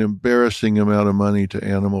give an embarrassing amount of money to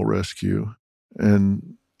animal rescue,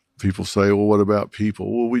 and people say, well, what about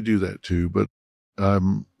people? Well, we do that too, but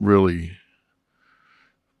I'm really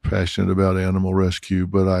passionate about animal rescue,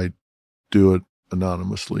 but I do it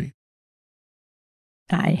anonymously.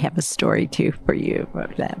 I have a story too for you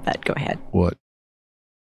about that, but go ahead. What?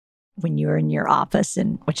 When you were in your office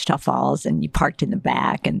in Wichita Falls and you parked in the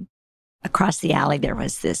back, and across the alley there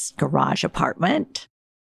was this garage apartment,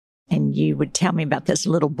 and you would tell me about this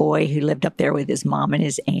little boy who lived up there with his mom and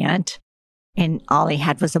his aunt, and all he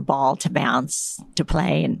had was a ball to bounce, to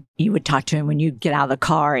play, and you would talk to him when you get out of the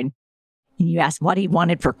car, and you asked what he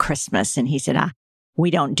wanted for Christmas, and he said, we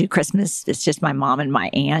don't do Christmas. It's just my mom and my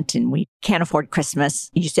aunt, and we can't afford Christmas.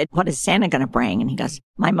 You said, what is Santa going to bring? And he goes,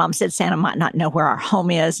 my mom said Santa might not know where our home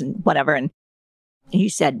is and whatever. And you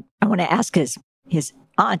said, I want to ask his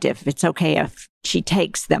aunt if it's okay if she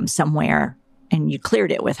takes them somewhere. And you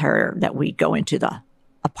cleared it with her that we go into the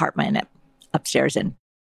apartment upstairs and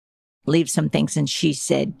leave some things. And she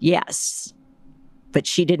said, yes, but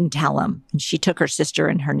she didn't tell him. And she took her sister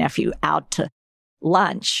and her nephew out to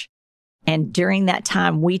lunch. And during that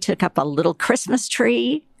time, we took up a little Christmas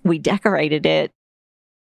tree. We decorated it.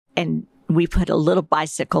 And we put a little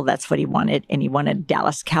bicycle. That's what he wanted. And he wanted a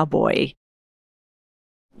Dallas Cowboy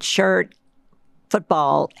shirt,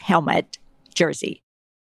 football, helmet, jersey.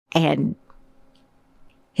 And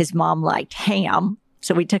his mom liked ham.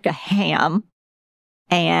 So we took a ham.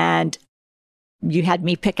 And you had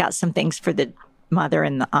me pick out some things for the mother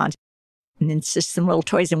and the aunt. And then just some little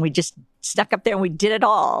toys. And we just stuck up there and we did it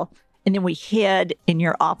all. And then we hid in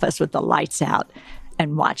your office with the lights out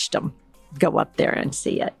and watched them go up there and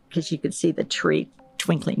see it, because you could see the tree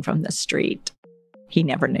twinkling from the street. He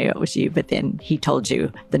never knew it was you, but then he told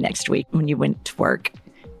you the next week when you went to work.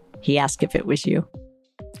 He asked if it was you.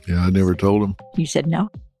 Yeah, I never told him. You said no.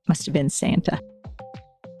 Must have been Santa.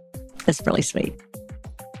 That's really sweet.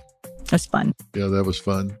 It was fun. Yeah, that was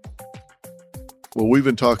fun. Well, we've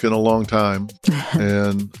been talking a long time,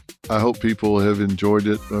 and I hope people have enjoyed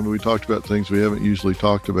it. I mean, we talked about things we haven't usually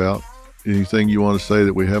talked about. Anything you want to say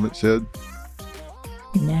that we haven't said?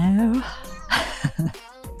 No.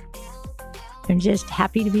 I'm just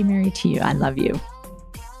happy to be married to you. I love you.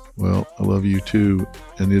 Well, I love you too.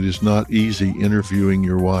 And it is not easy interviewing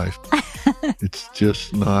your wife. It's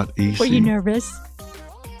just not easy. Were you nervous?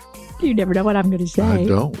 You never know what I'm going to say. I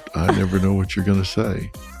don't. I never know what you're going to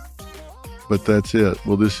say. But that's it.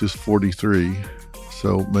 Well, this is 43.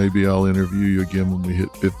 So maybe I'll interview you again when we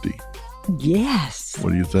hit 50. Yes.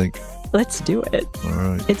 What do you think? Let's do it. All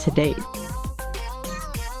right. It's a date.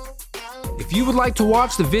 If you would like to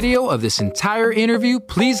watch the video of this entire interview,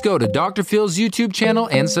 please go to Dr. Phil's YouTube channel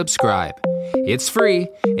and subscribe. It's free,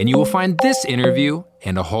 and you will find this interview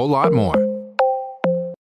and a whole lot more.